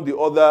cheek, turn the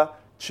other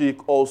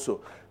cheek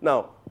also.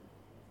 Now,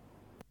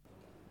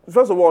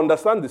 first of all,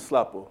 understand the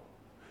slap.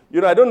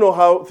 I don't know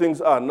how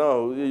things are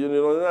now.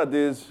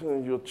 Nowadays,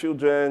 your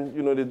children,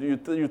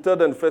 you tell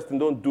them the first thing,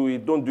 don't do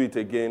it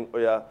again. Oh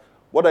yeah,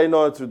 what are you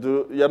not to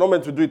do? You're not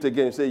meant to do it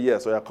again. You say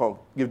yes, or come,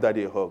 give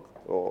daddy a hug.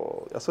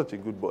 Oh, you're such a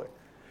good boy.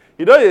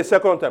 You do it a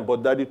second time,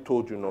 but daddy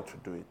told you not to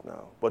do it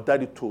now. But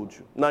daddy told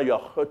you. Now you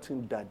are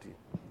hurting daddy.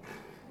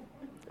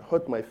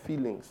 Hurt my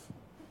feelings.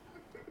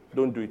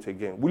 Don't do it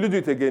again. Will you do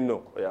it again?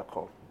 No. Oh yeah,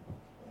 come.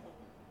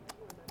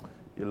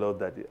 You love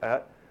daddy.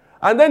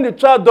 And then the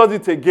child does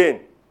it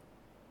again.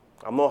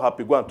 I'm not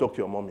happy. Go and talk to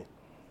your mommy.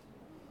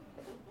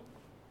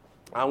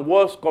 And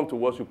worse come to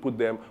worse, you put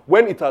them.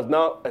 When it has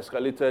now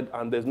escalated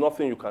and there's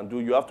nothing you can do,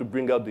 you have to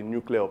bring out the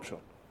nuclear option.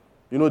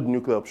 You know the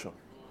nuclear option?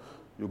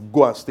 You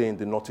go and stay in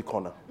the naughty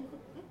corner.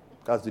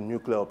 That's the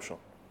nuclear option.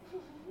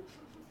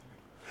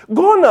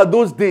 Gone are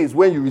those days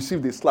when you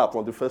received a slap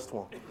on the first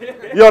one.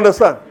 You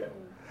understand?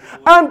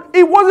 And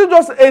it wasn't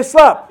just a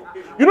slap.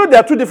 There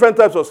are two different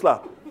types of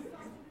slap.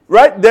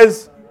 Right?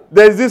 There's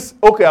this,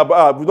 okay,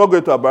 we're not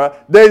going to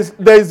Abara. There's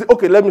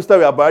okay, let me start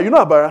with Abara. You know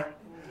Abara?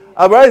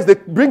 Abara is they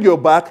bring your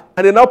back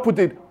and they now put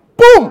it,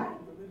 boom!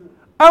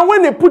 And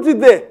when they put it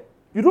there,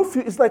 you don't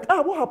feel, it's like,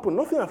 what happened?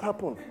 Nothing has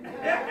happened.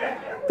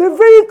 They're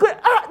very clear,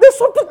 there's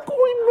something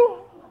going on.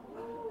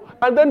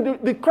 And then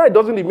the cry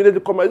doesn't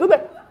immediately come out. It's just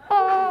like,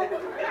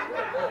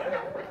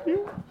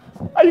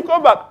 and you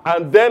come back.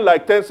 And then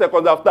like 10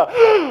 seconds after,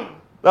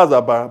 that's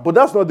Abara. But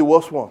that's not the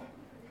worst one.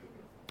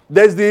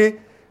 There's the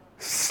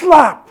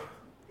slap.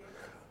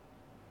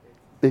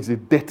 There's a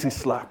dirty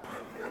slap.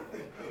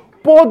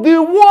 But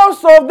the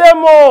worst of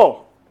them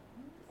all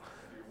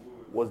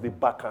was the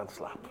backhand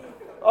slap.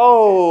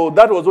 Oh,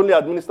 that was only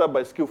administered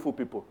by skillful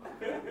people.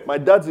 My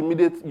dad's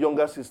immediate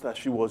younger sister,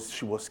 she was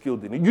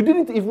skilled in it. You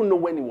didn't even know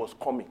when it was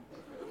coming.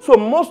 So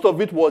most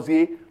of it was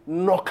a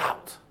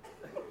knockout.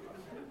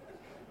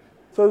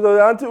 So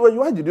the auntie,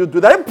 why did you do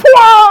that?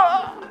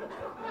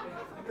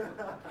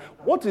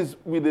 What is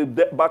with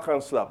the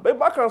backhand slap? The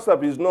backhand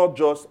slap is not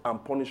just I'm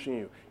punishing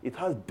you. It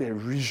has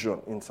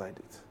derision inside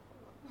it.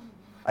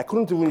 I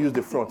couldn't even use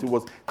the front.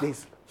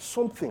 There's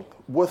something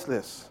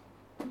worthless.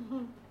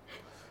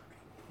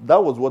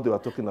 That was what they were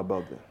talking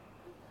about there.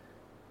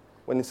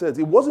 When he says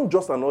it wasn't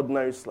just an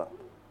ordinary slap.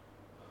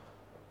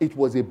 It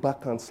was a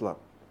backhand slap.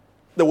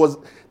 There was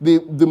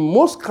the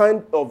most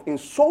kind of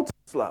insulting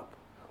slap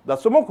that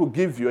someone could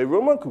give you, a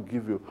Roman could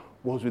give you,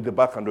 was with the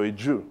backhand, or a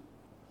Jew.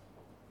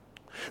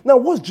 Now,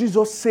 what's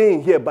Jesus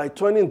saying here by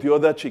turning the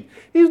other cheek?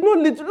 He's not,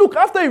 look,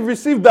 after you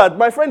received that,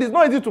 my friend, it's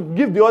not easy to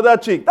give the other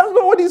cheek. That's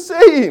not what he's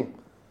saying.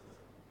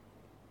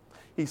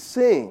 He's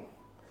saying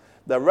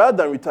that rather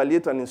than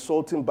retaliate an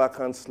insulting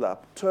backhand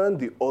slap, turn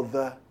the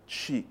other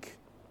cheek.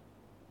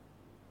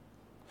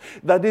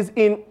 That is,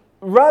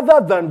 rather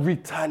than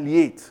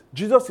retaliate,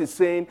 Jesus is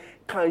saying,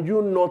 can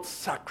you not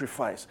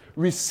sacrifice?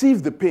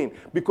 Receive the pain.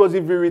 Because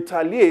if we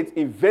retaliate,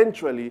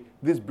 eventually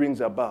this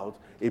brings about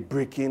a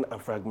breaking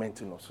and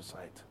fragmenting of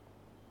society.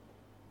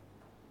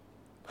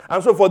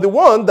 And so for the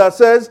one that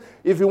says,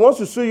 if he wants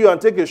to sue you and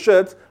take a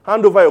shirt,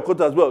 hand over your coat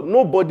as well.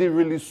 Nobody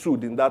really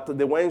sued in that.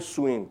 They weren't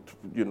suing.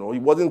 He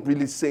wasn't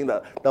really saying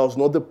that. That was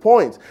not the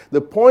point.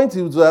 The point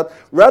is that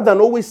rather than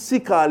always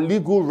seek our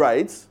legal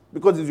rights,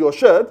 because it's your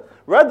shirt,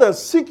 rather than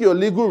seek your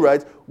legal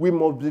rights, we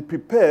must be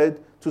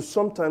prepared to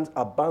sometimes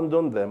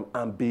abandon them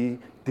and be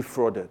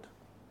defrauded.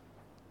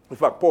 In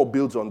fact, Paul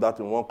builds on that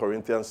in 1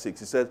 Corinthians 6.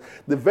 He says,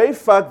 the very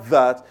fact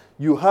that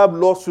you have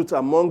lawsuits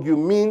among you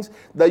means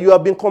that you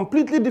have been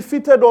completely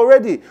defeated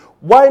already.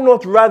 Why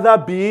not rather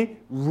be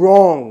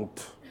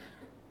wronged?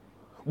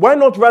 Why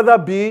not rather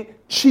be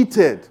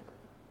cheated?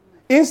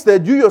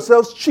 Instead, you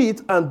yourselves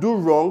cheat and do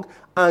wrong,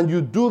 and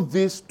you do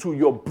this to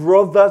your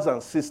brothers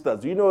and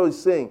sisters. You know what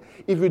he's saying?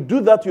 If you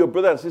do that to your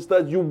brothers and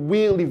sisters, you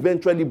will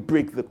eventually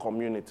break the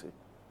community.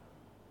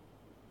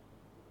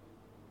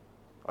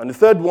 And the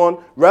third one,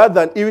 rather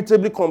than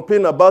irritably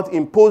complain about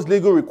imposed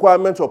legal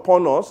requirements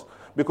upon us,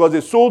 Because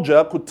a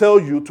soldier could tell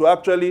you to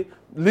actually,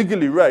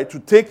 legally right, to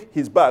take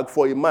his bag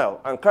for a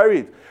mile and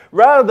carry it.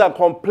 Rather than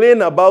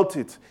complain about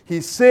it,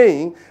 he's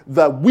saying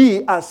that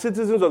we as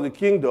citizens of the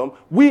kingdom,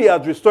 we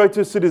as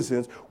restorative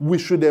citizens, we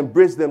should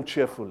embrace them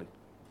cheerfully.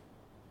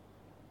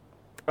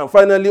 And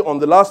finally, on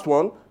the last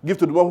one, give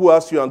to the one who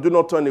asks you and do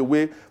not turn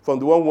away from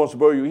the one who wants to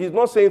borrow you. He's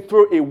not saying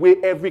throw away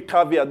every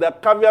caveat. There are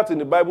caveats in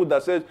the Bible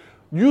that says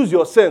use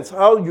your sense,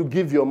 how you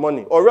give your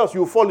money, or else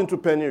you fall into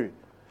penury.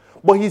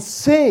 But he's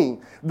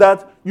saying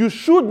that you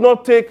should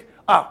not take,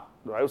 the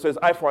Bible says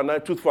eye for an eye,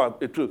 tooth for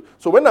a tooth.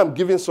 So when I'm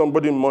giving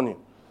somebody money,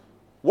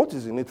 what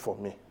is in it for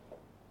me?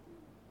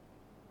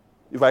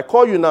 If I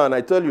call you now and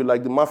I tell you,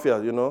 like the mafia,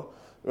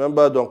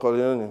 remember Don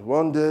Corleone,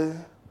 one day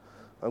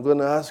I'm going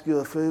to ask you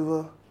a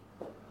favor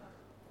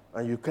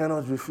and you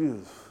cannot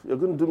refuse. You're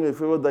going to do me a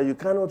favor that you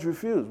cannot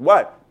refuse.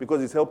 Why?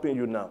 Because it's helping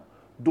you now.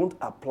 Don't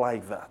apply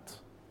that.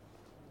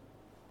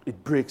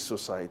 It breaks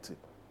society.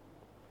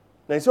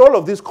 Now, you see, all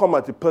of these come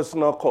at a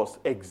personal cost.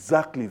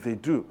 Exactly, they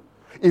do.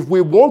 If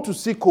we want to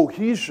see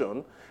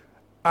cohesion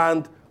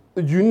and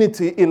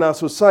unity in our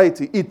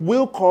society, it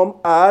will come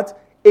at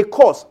a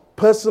cost.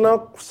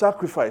 Personal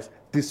sacrifice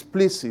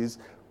displaces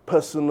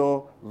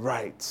personal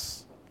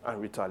rights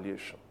and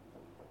retaliation.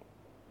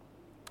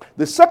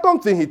 The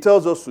second thing he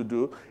tells us to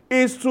do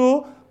is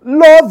to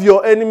love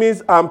your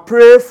enemies and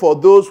pray for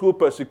those who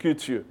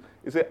persecute you.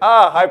 You say,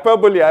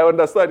 hyperbole, I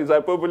understand. It's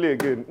hyperbole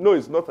again. No,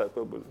 it's not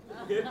hyperbole.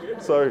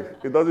 Sorry,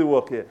 it doesn't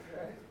work here.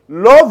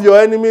 Love your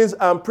enemies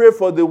and pray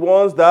for the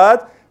ones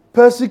that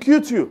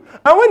persecute you.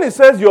 And when he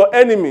says your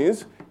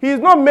enemies, he's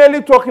not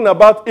merely talking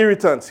about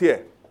irritants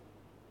here.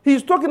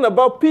 He's talking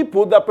about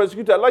people that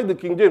persecute you, like the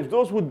King James,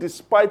 those who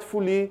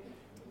despitefully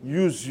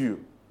use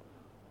you.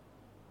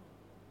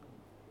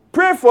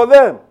 Pray for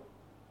them.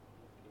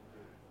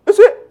 You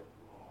say,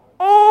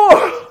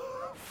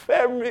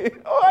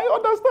 Femi, I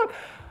understand.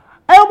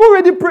 I am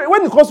already praying.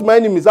 When it comes to my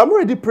enemies, I'm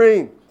already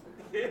praying.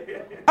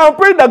 I'm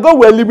praying that God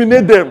will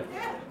eliminate them.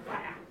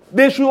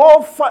 They should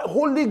all fight.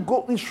 Holy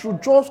Ghost, it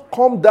should just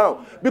calm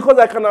down. Because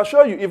I can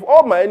assure you, if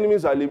all my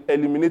enemies are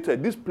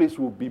eliminated, this place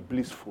will be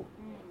blissful.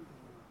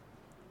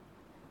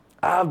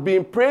 I've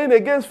been praying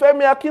against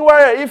Femi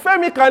Akinware. If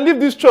Femi can leave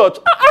this church,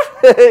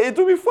 it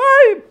will be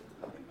fine.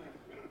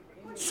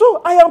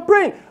 So I am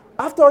praying.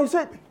 After he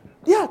said,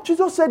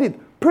 Jesus said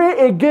it.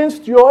 Pray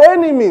against your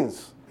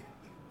enemies.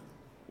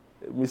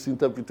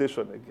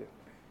 Misinterpretation again.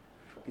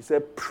 He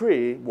said,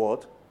 pray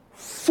what?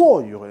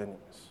 For your enemies.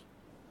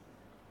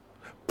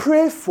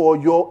 Pray for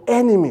your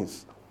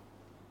enemies.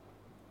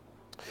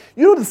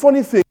 You know, the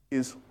funny thing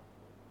is,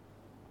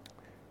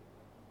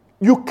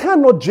 you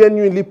cannot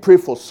genuinely pray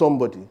for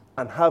somebody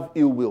and have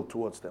ill will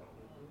towards them.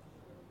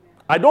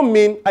 I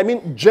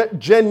mean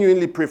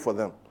genuinely pray for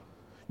them.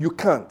 You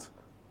can't.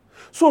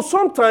 So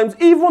sometimes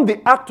even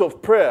the act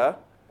of prayer,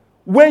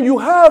 when you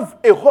have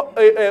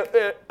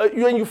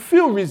when you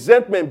feel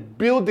resentment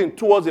building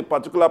towards a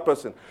particular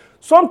person,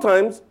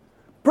 sometimes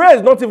prayer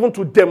is not even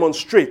to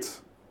demonstrate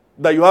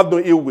that you have no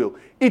ill will.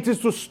 It is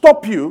to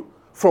stop you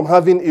from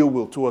having ill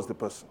will towards the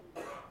person.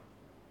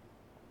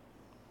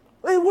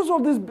 Hey,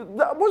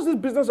 what's this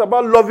business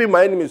about loving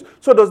my enemies?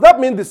 So does that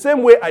mean the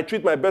same way I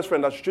treat my best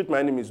friend, I should treat my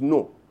enemies?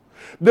 No.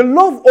 The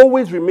love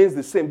always remains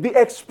the same. The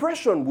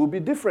expression will be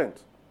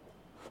different.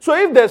 So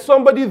if there's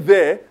somebody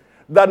there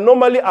that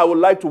normally I would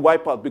like to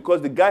wipe out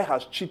because the guy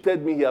has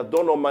cheated me, he has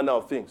done all manner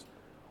of things,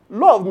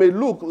 love may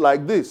look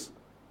like this.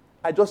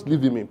 I just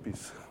leave him in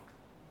peace.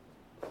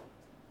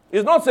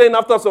 It's not saying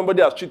after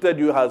somebody has cheated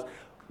you, has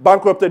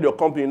bankrupted your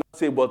company, not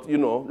say, but,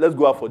 let's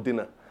go out for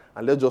dinner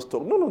and let's just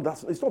talk. No,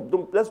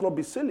 let's not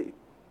be silly.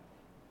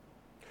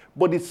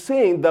 But it's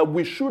saying that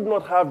we should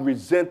not have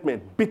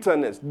resentment,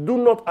 bitterness. Do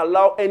not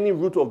allow any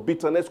root of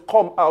bitterness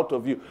come out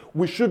of you.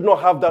 We should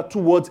not have that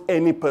towards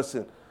any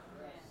person.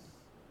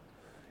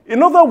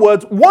 In other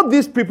words, what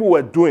these people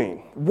were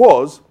doing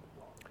was,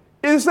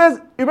 it says,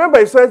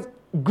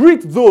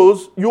 greet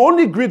those, you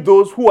only greet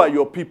those who are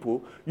your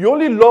people. You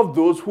only love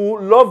those who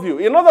love you.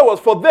 In other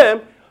words, for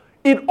them,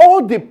 it all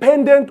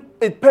depended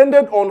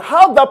on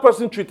how that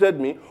person treated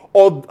me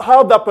or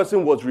how that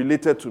person was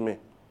related to me.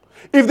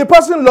 If the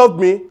person loved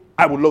me,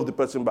 I would love the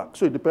person back.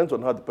 So it depends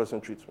on how the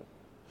person treats me.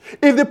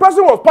 If the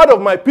person was part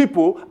of my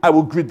people, I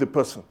will greet the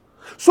person.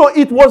 So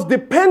it was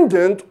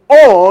dependent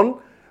on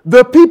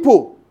the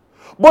people.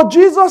 But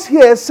Jesus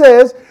here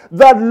says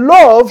that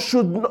love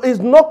is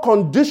not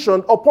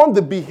conditioned upon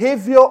the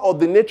behavior or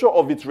the nature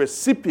of its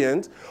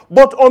recipient,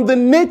 but on the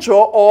nature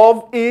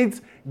of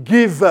its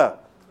giver.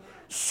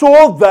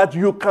 So that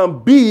you can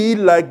be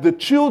like the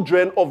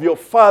children of your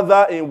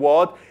Father in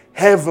what?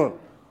 Heaven.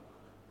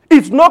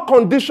 It's not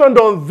conditioned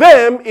on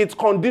them, it's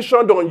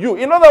conditioned on you.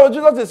 In other words,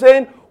 Jesus is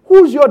saying,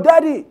 who's your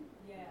daddy?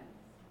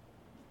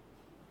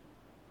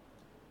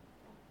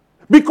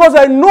 Because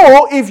I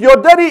know if your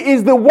daddy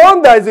is the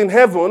one that is in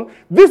heaven,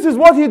 this is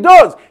what he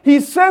does. He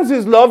sends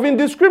his love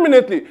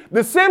indiscriminately.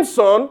 The same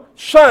sun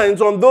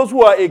shines on those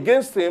who are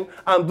against him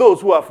and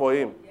those who are for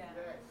him.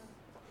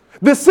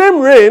 The same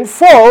rain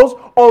falls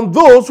on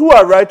those who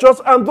are righteous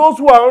and those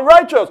who are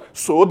unrighteous.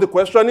 So the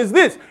question is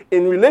this,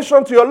 in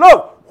relation to your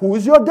love, who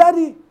is your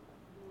daddy?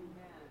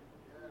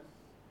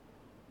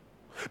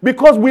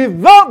 Because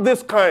without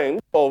this kind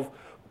of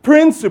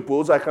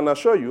principles, I can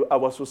assure you,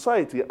 our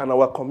society and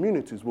our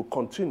communities will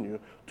continue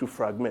to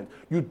fragment.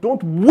 You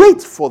don't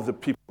wait for the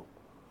people.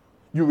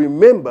 You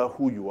remember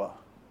who you are.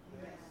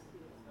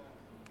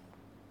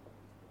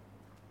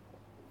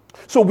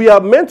 So we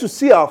are meant to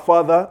see our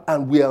Father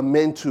and we are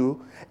meant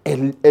to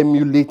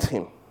emulate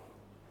him.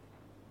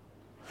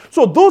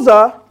 So those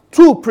are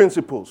two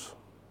principles.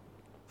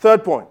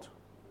 Third point,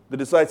 the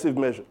decisive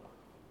measure.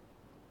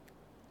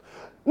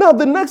 Now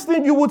the next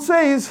thing you would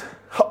say is,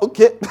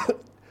 okay,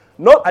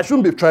 no, I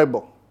shouldn't be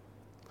tribal.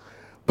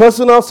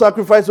 Personal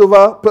sacrifice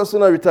over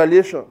personal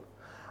retaliation.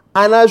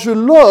 And I should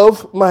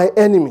love my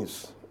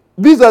enemies.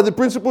 These are the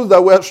principles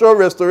that will assure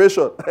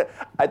restoration.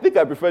 I think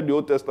I prefer the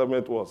Old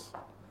Testament ones.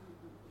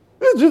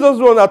 These Jesus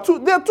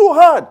ones they're too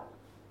hard.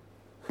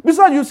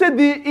 Besides, you say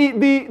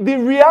the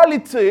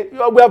reality,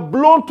 we are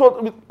blown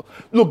to,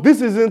 look,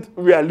 this isn't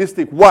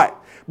realistic. Why?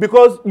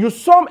 Because you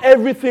sum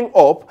everything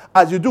up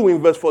as you do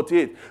in verse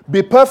 48.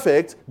 Be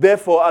perfect,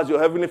 therefore, as your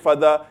heavenly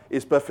Father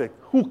is perfect.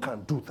 Who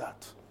can do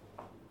that?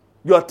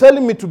 You are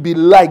telling me to be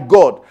like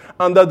God,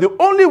 and that the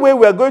only way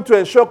we are going to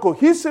ensure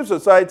cohesive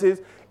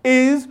societies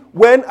is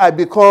when I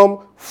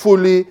become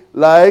fully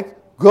like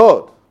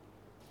God.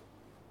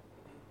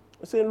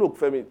 I'm saying, look,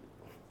 Femi,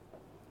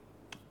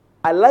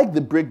 I like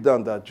the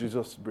breakdown that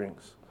Jesus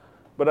brings,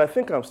 but I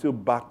think I'm still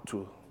back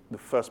to the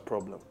first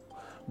problem.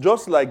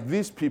 Just like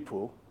these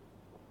people,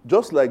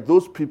 just like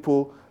those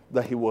people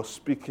that he was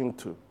speaking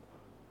to,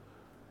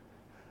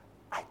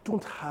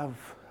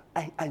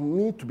 I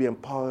need to be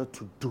empowered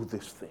to do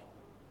this thing.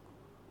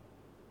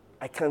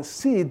 I can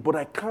see it, but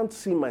I can't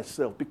see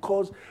myself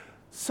because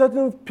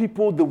certain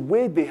people, the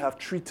way they have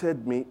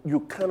treated me, you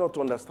cannot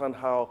understand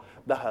how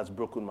that has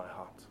broken my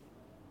heart.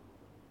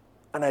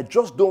 And I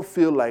just don't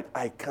feel like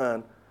I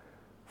can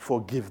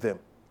forgive them,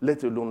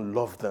 let alone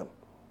love them.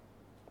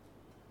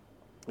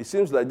 It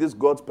seems like this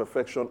God's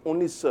perfection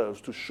only serves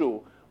to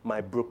show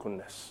my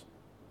brokenness.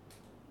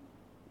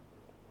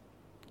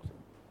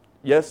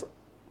 Yes,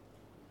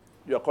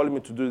 you are calling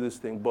me to do this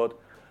thing, but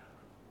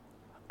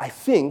I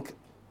think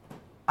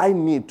I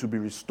need to be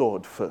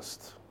restored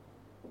first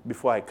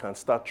before I can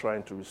start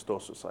trying to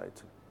restore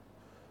society.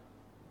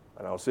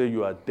 And I'll say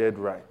you are dead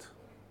right.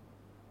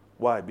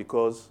 Why?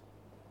 Because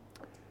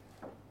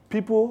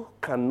people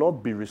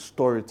cannot be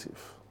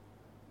restorative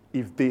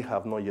if they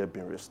have not yet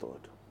been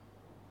restored.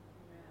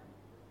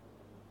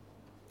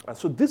 And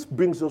so this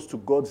brings us to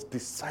God's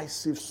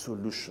decisive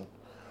solution.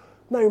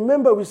 Now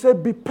remember, we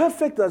said, be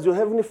perfect as your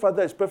heavenly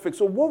Father is perfect.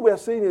 So what we are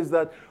saying is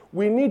that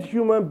we need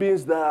human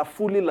beings that are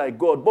fully like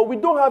God. But we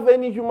don't have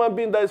any human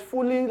being that is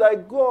fully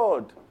like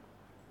God.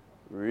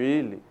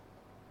 Really?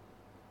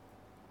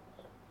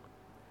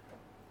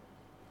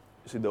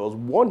 You see, there was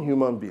one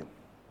human being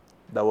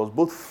that was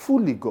both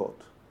fully God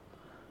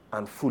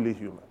and fully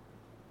human.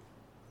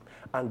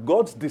 And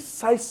God's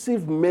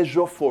decisive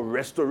measure for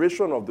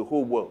restoration of the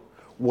whole world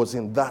was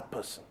in that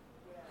person.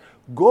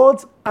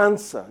 God's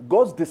answer,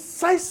 God's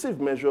decisive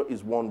measure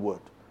is one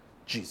word,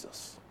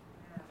 Jesus.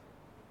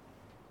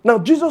 Now,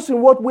 Jesus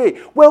in what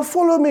way? Well,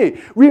 follow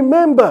me.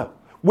 Remember,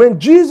 when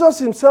Jesus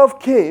himself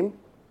came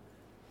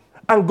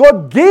and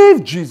God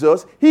gave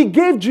Jesus, he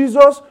gave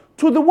Jesus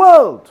to the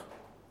world.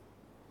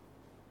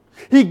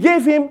 He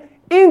gave him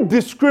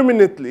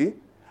indiscriminately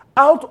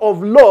out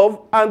of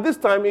love, and this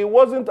time it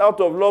wasn't out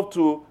of love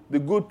to the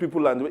good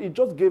people, and he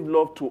just gave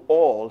love to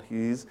all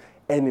his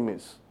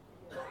enemies.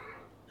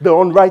 The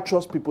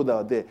unrighteous people that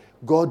are there.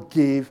 God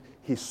gave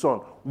his son.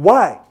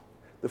 Why?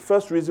 The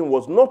first reason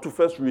was not to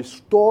first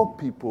restore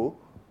people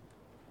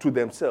to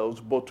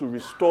themselves, but to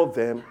restore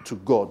them to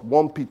God.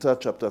 1 Peter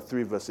chapter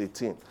 3, verse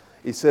 18.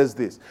 It says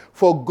this,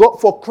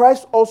 For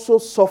Christ also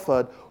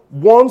suffered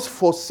once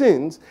for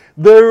sins,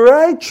 the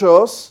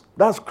righteous,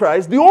 that's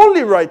Christ, the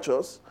only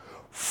righteous,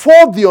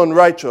 for the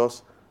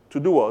unrighteous, to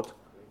do what?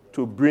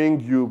 To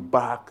bring you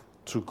back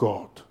to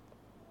God.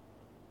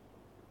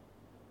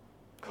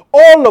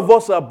 All of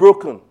us are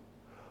broken.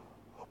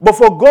 But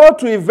for God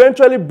to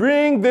eventually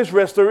bring this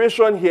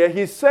restoration here,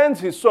 he sends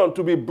his son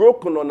to be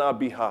broken on our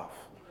behalf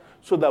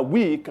so that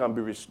we can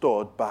be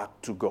restored back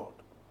to God.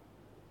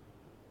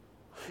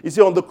 You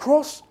see, on the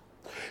cross,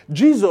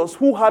 Jesus,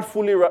 who had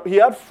he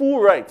had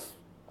full rights.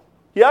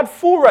 He had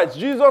full rights.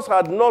 Jesus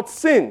had not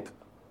sinned.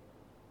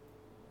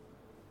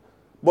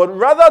 But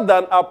rather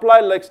than apply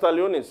lex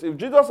talionis, if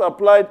Jesus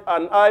applied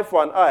an eye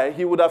for an eye,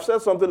 he would have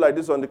said something like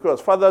this on the cross,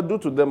 Father, do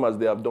to them as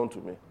they have done to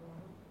me.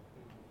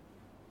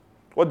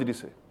 What did he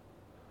say?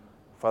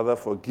 Father,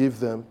 forgive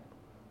them,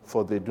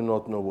 for they do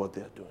not know what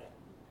they are doing.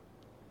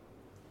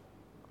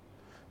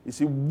 You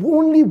see,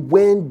 only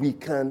when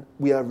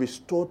we are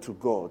restored to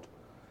God,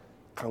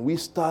 can we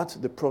start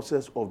the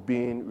process of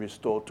being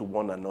restored to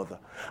one another.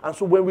 And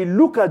so when we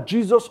look at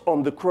Jesus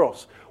on the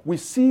cross, we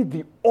see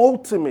the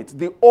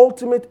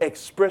ultimate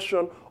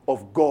expression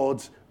of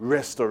God's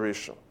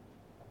restoration.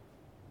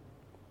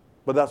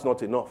 But that's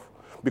not enough.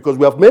 Because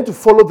we are meant to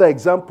follow the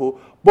example,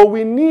 but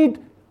we need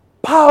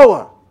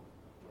power.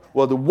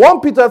 Well, the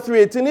 1 Peter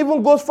 3:18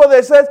 even goes further.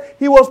 It says,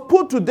 he was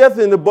put to death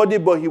in the body,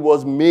 but he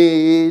was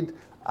made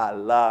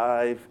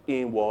alive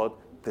in what?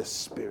 The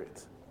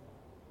spirit.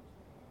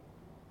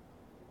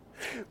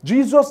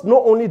 Jesus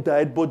not only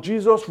died, but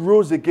Jesus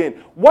rose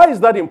again. Why is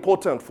that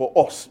important for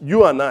us,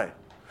 you and I?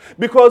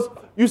 Because,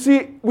 you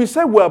see, we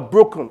say we are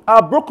broken.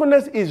 Our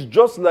brokenness is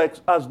just like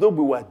as though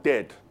we were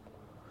dead.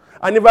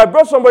 And if I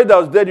brought somebody that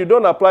was dead, you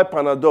don't apply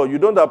Panadol, you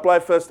don't apply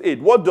first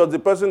aid. What does the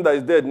person that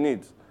is dead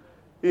need?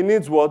 He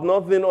needs what?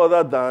 Nothing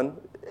other than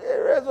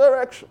a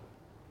resurrection.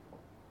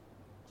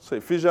 So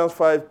Ephesians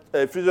 2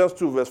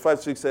 verse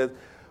 5-6 says,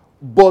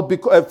 but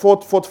because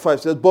 4-5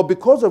 says, but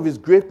because of his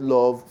great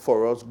love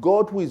for us,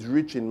 God, who is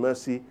rich in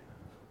mercy,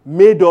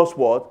 made us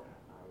what?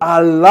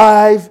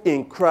 Alive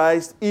in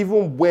Christ,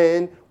 even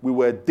when we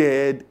were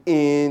dead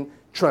in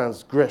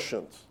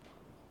transgressions.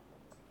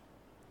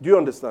 Do you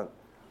understand?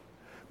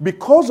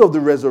 Because of the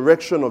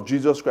resurrection of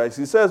Jesus Christ,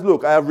 he says,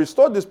 look, I have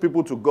restored these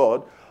people to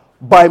God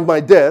by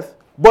my death,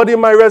 but in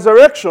my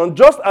resurrection,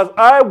 just as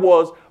I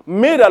was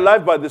made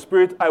alive by the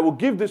Spirit, I will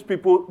give these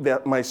people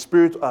my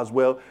Spirit as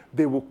well.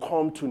 They will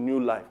come to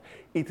new life.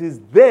 It is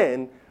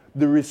then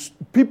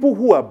people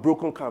who are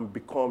broken can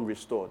become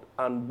restored.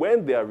 And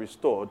when they are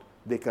restored,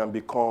 they can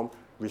become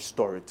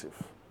restorative.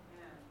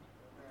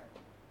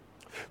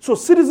 So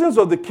citizens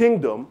of the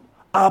kingdom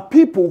are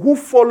people who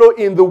follow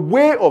in the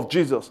way of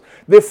Jesus.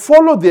 They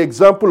follow the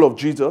example of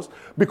Jesus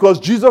because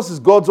Jesus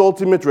is God's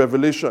ultimate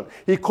revelation.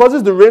 He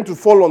causes the rain to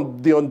fall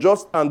on the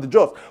unjust and the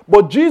just.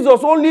 But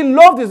Jesus only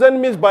loved his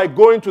enemies by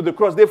going to the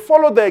cross. They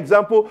follow the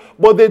example,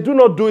 but they do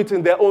not do it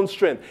in their own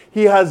strength.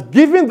 He has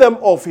given them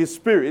of his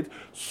Spirit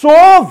so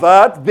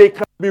that they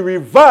can be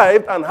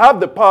revived and have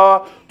the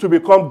power to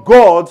become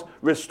God's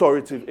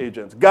restorative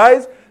agents.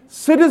 Guys,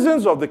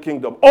 citizens of the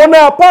kingdom, on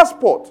our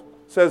passport,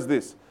 says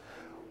this: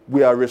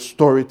 we are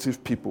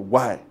restorative people.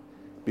 Why?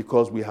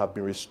 Because we have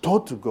been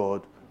restored to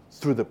God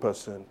through the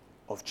person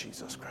of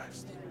Jesus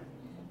Christ.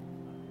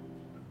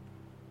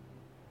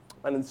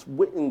 And it's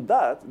in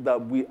that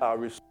we are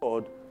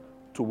restored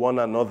to one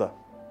another.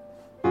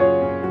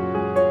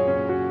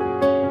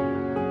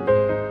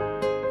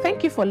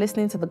 Thank you for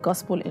listening to the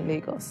Gospel in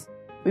Lagos.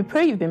 We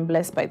pray you've been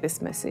blessed by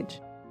this message.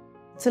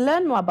 To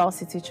learn more about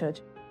City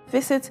Church,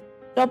 visit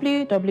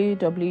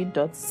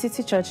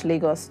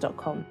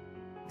www.citychurchlagos.com.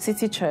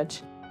 City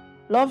Church.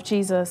 Love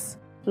Jesus,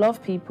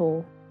 love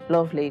people,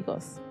 love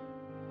Lagos.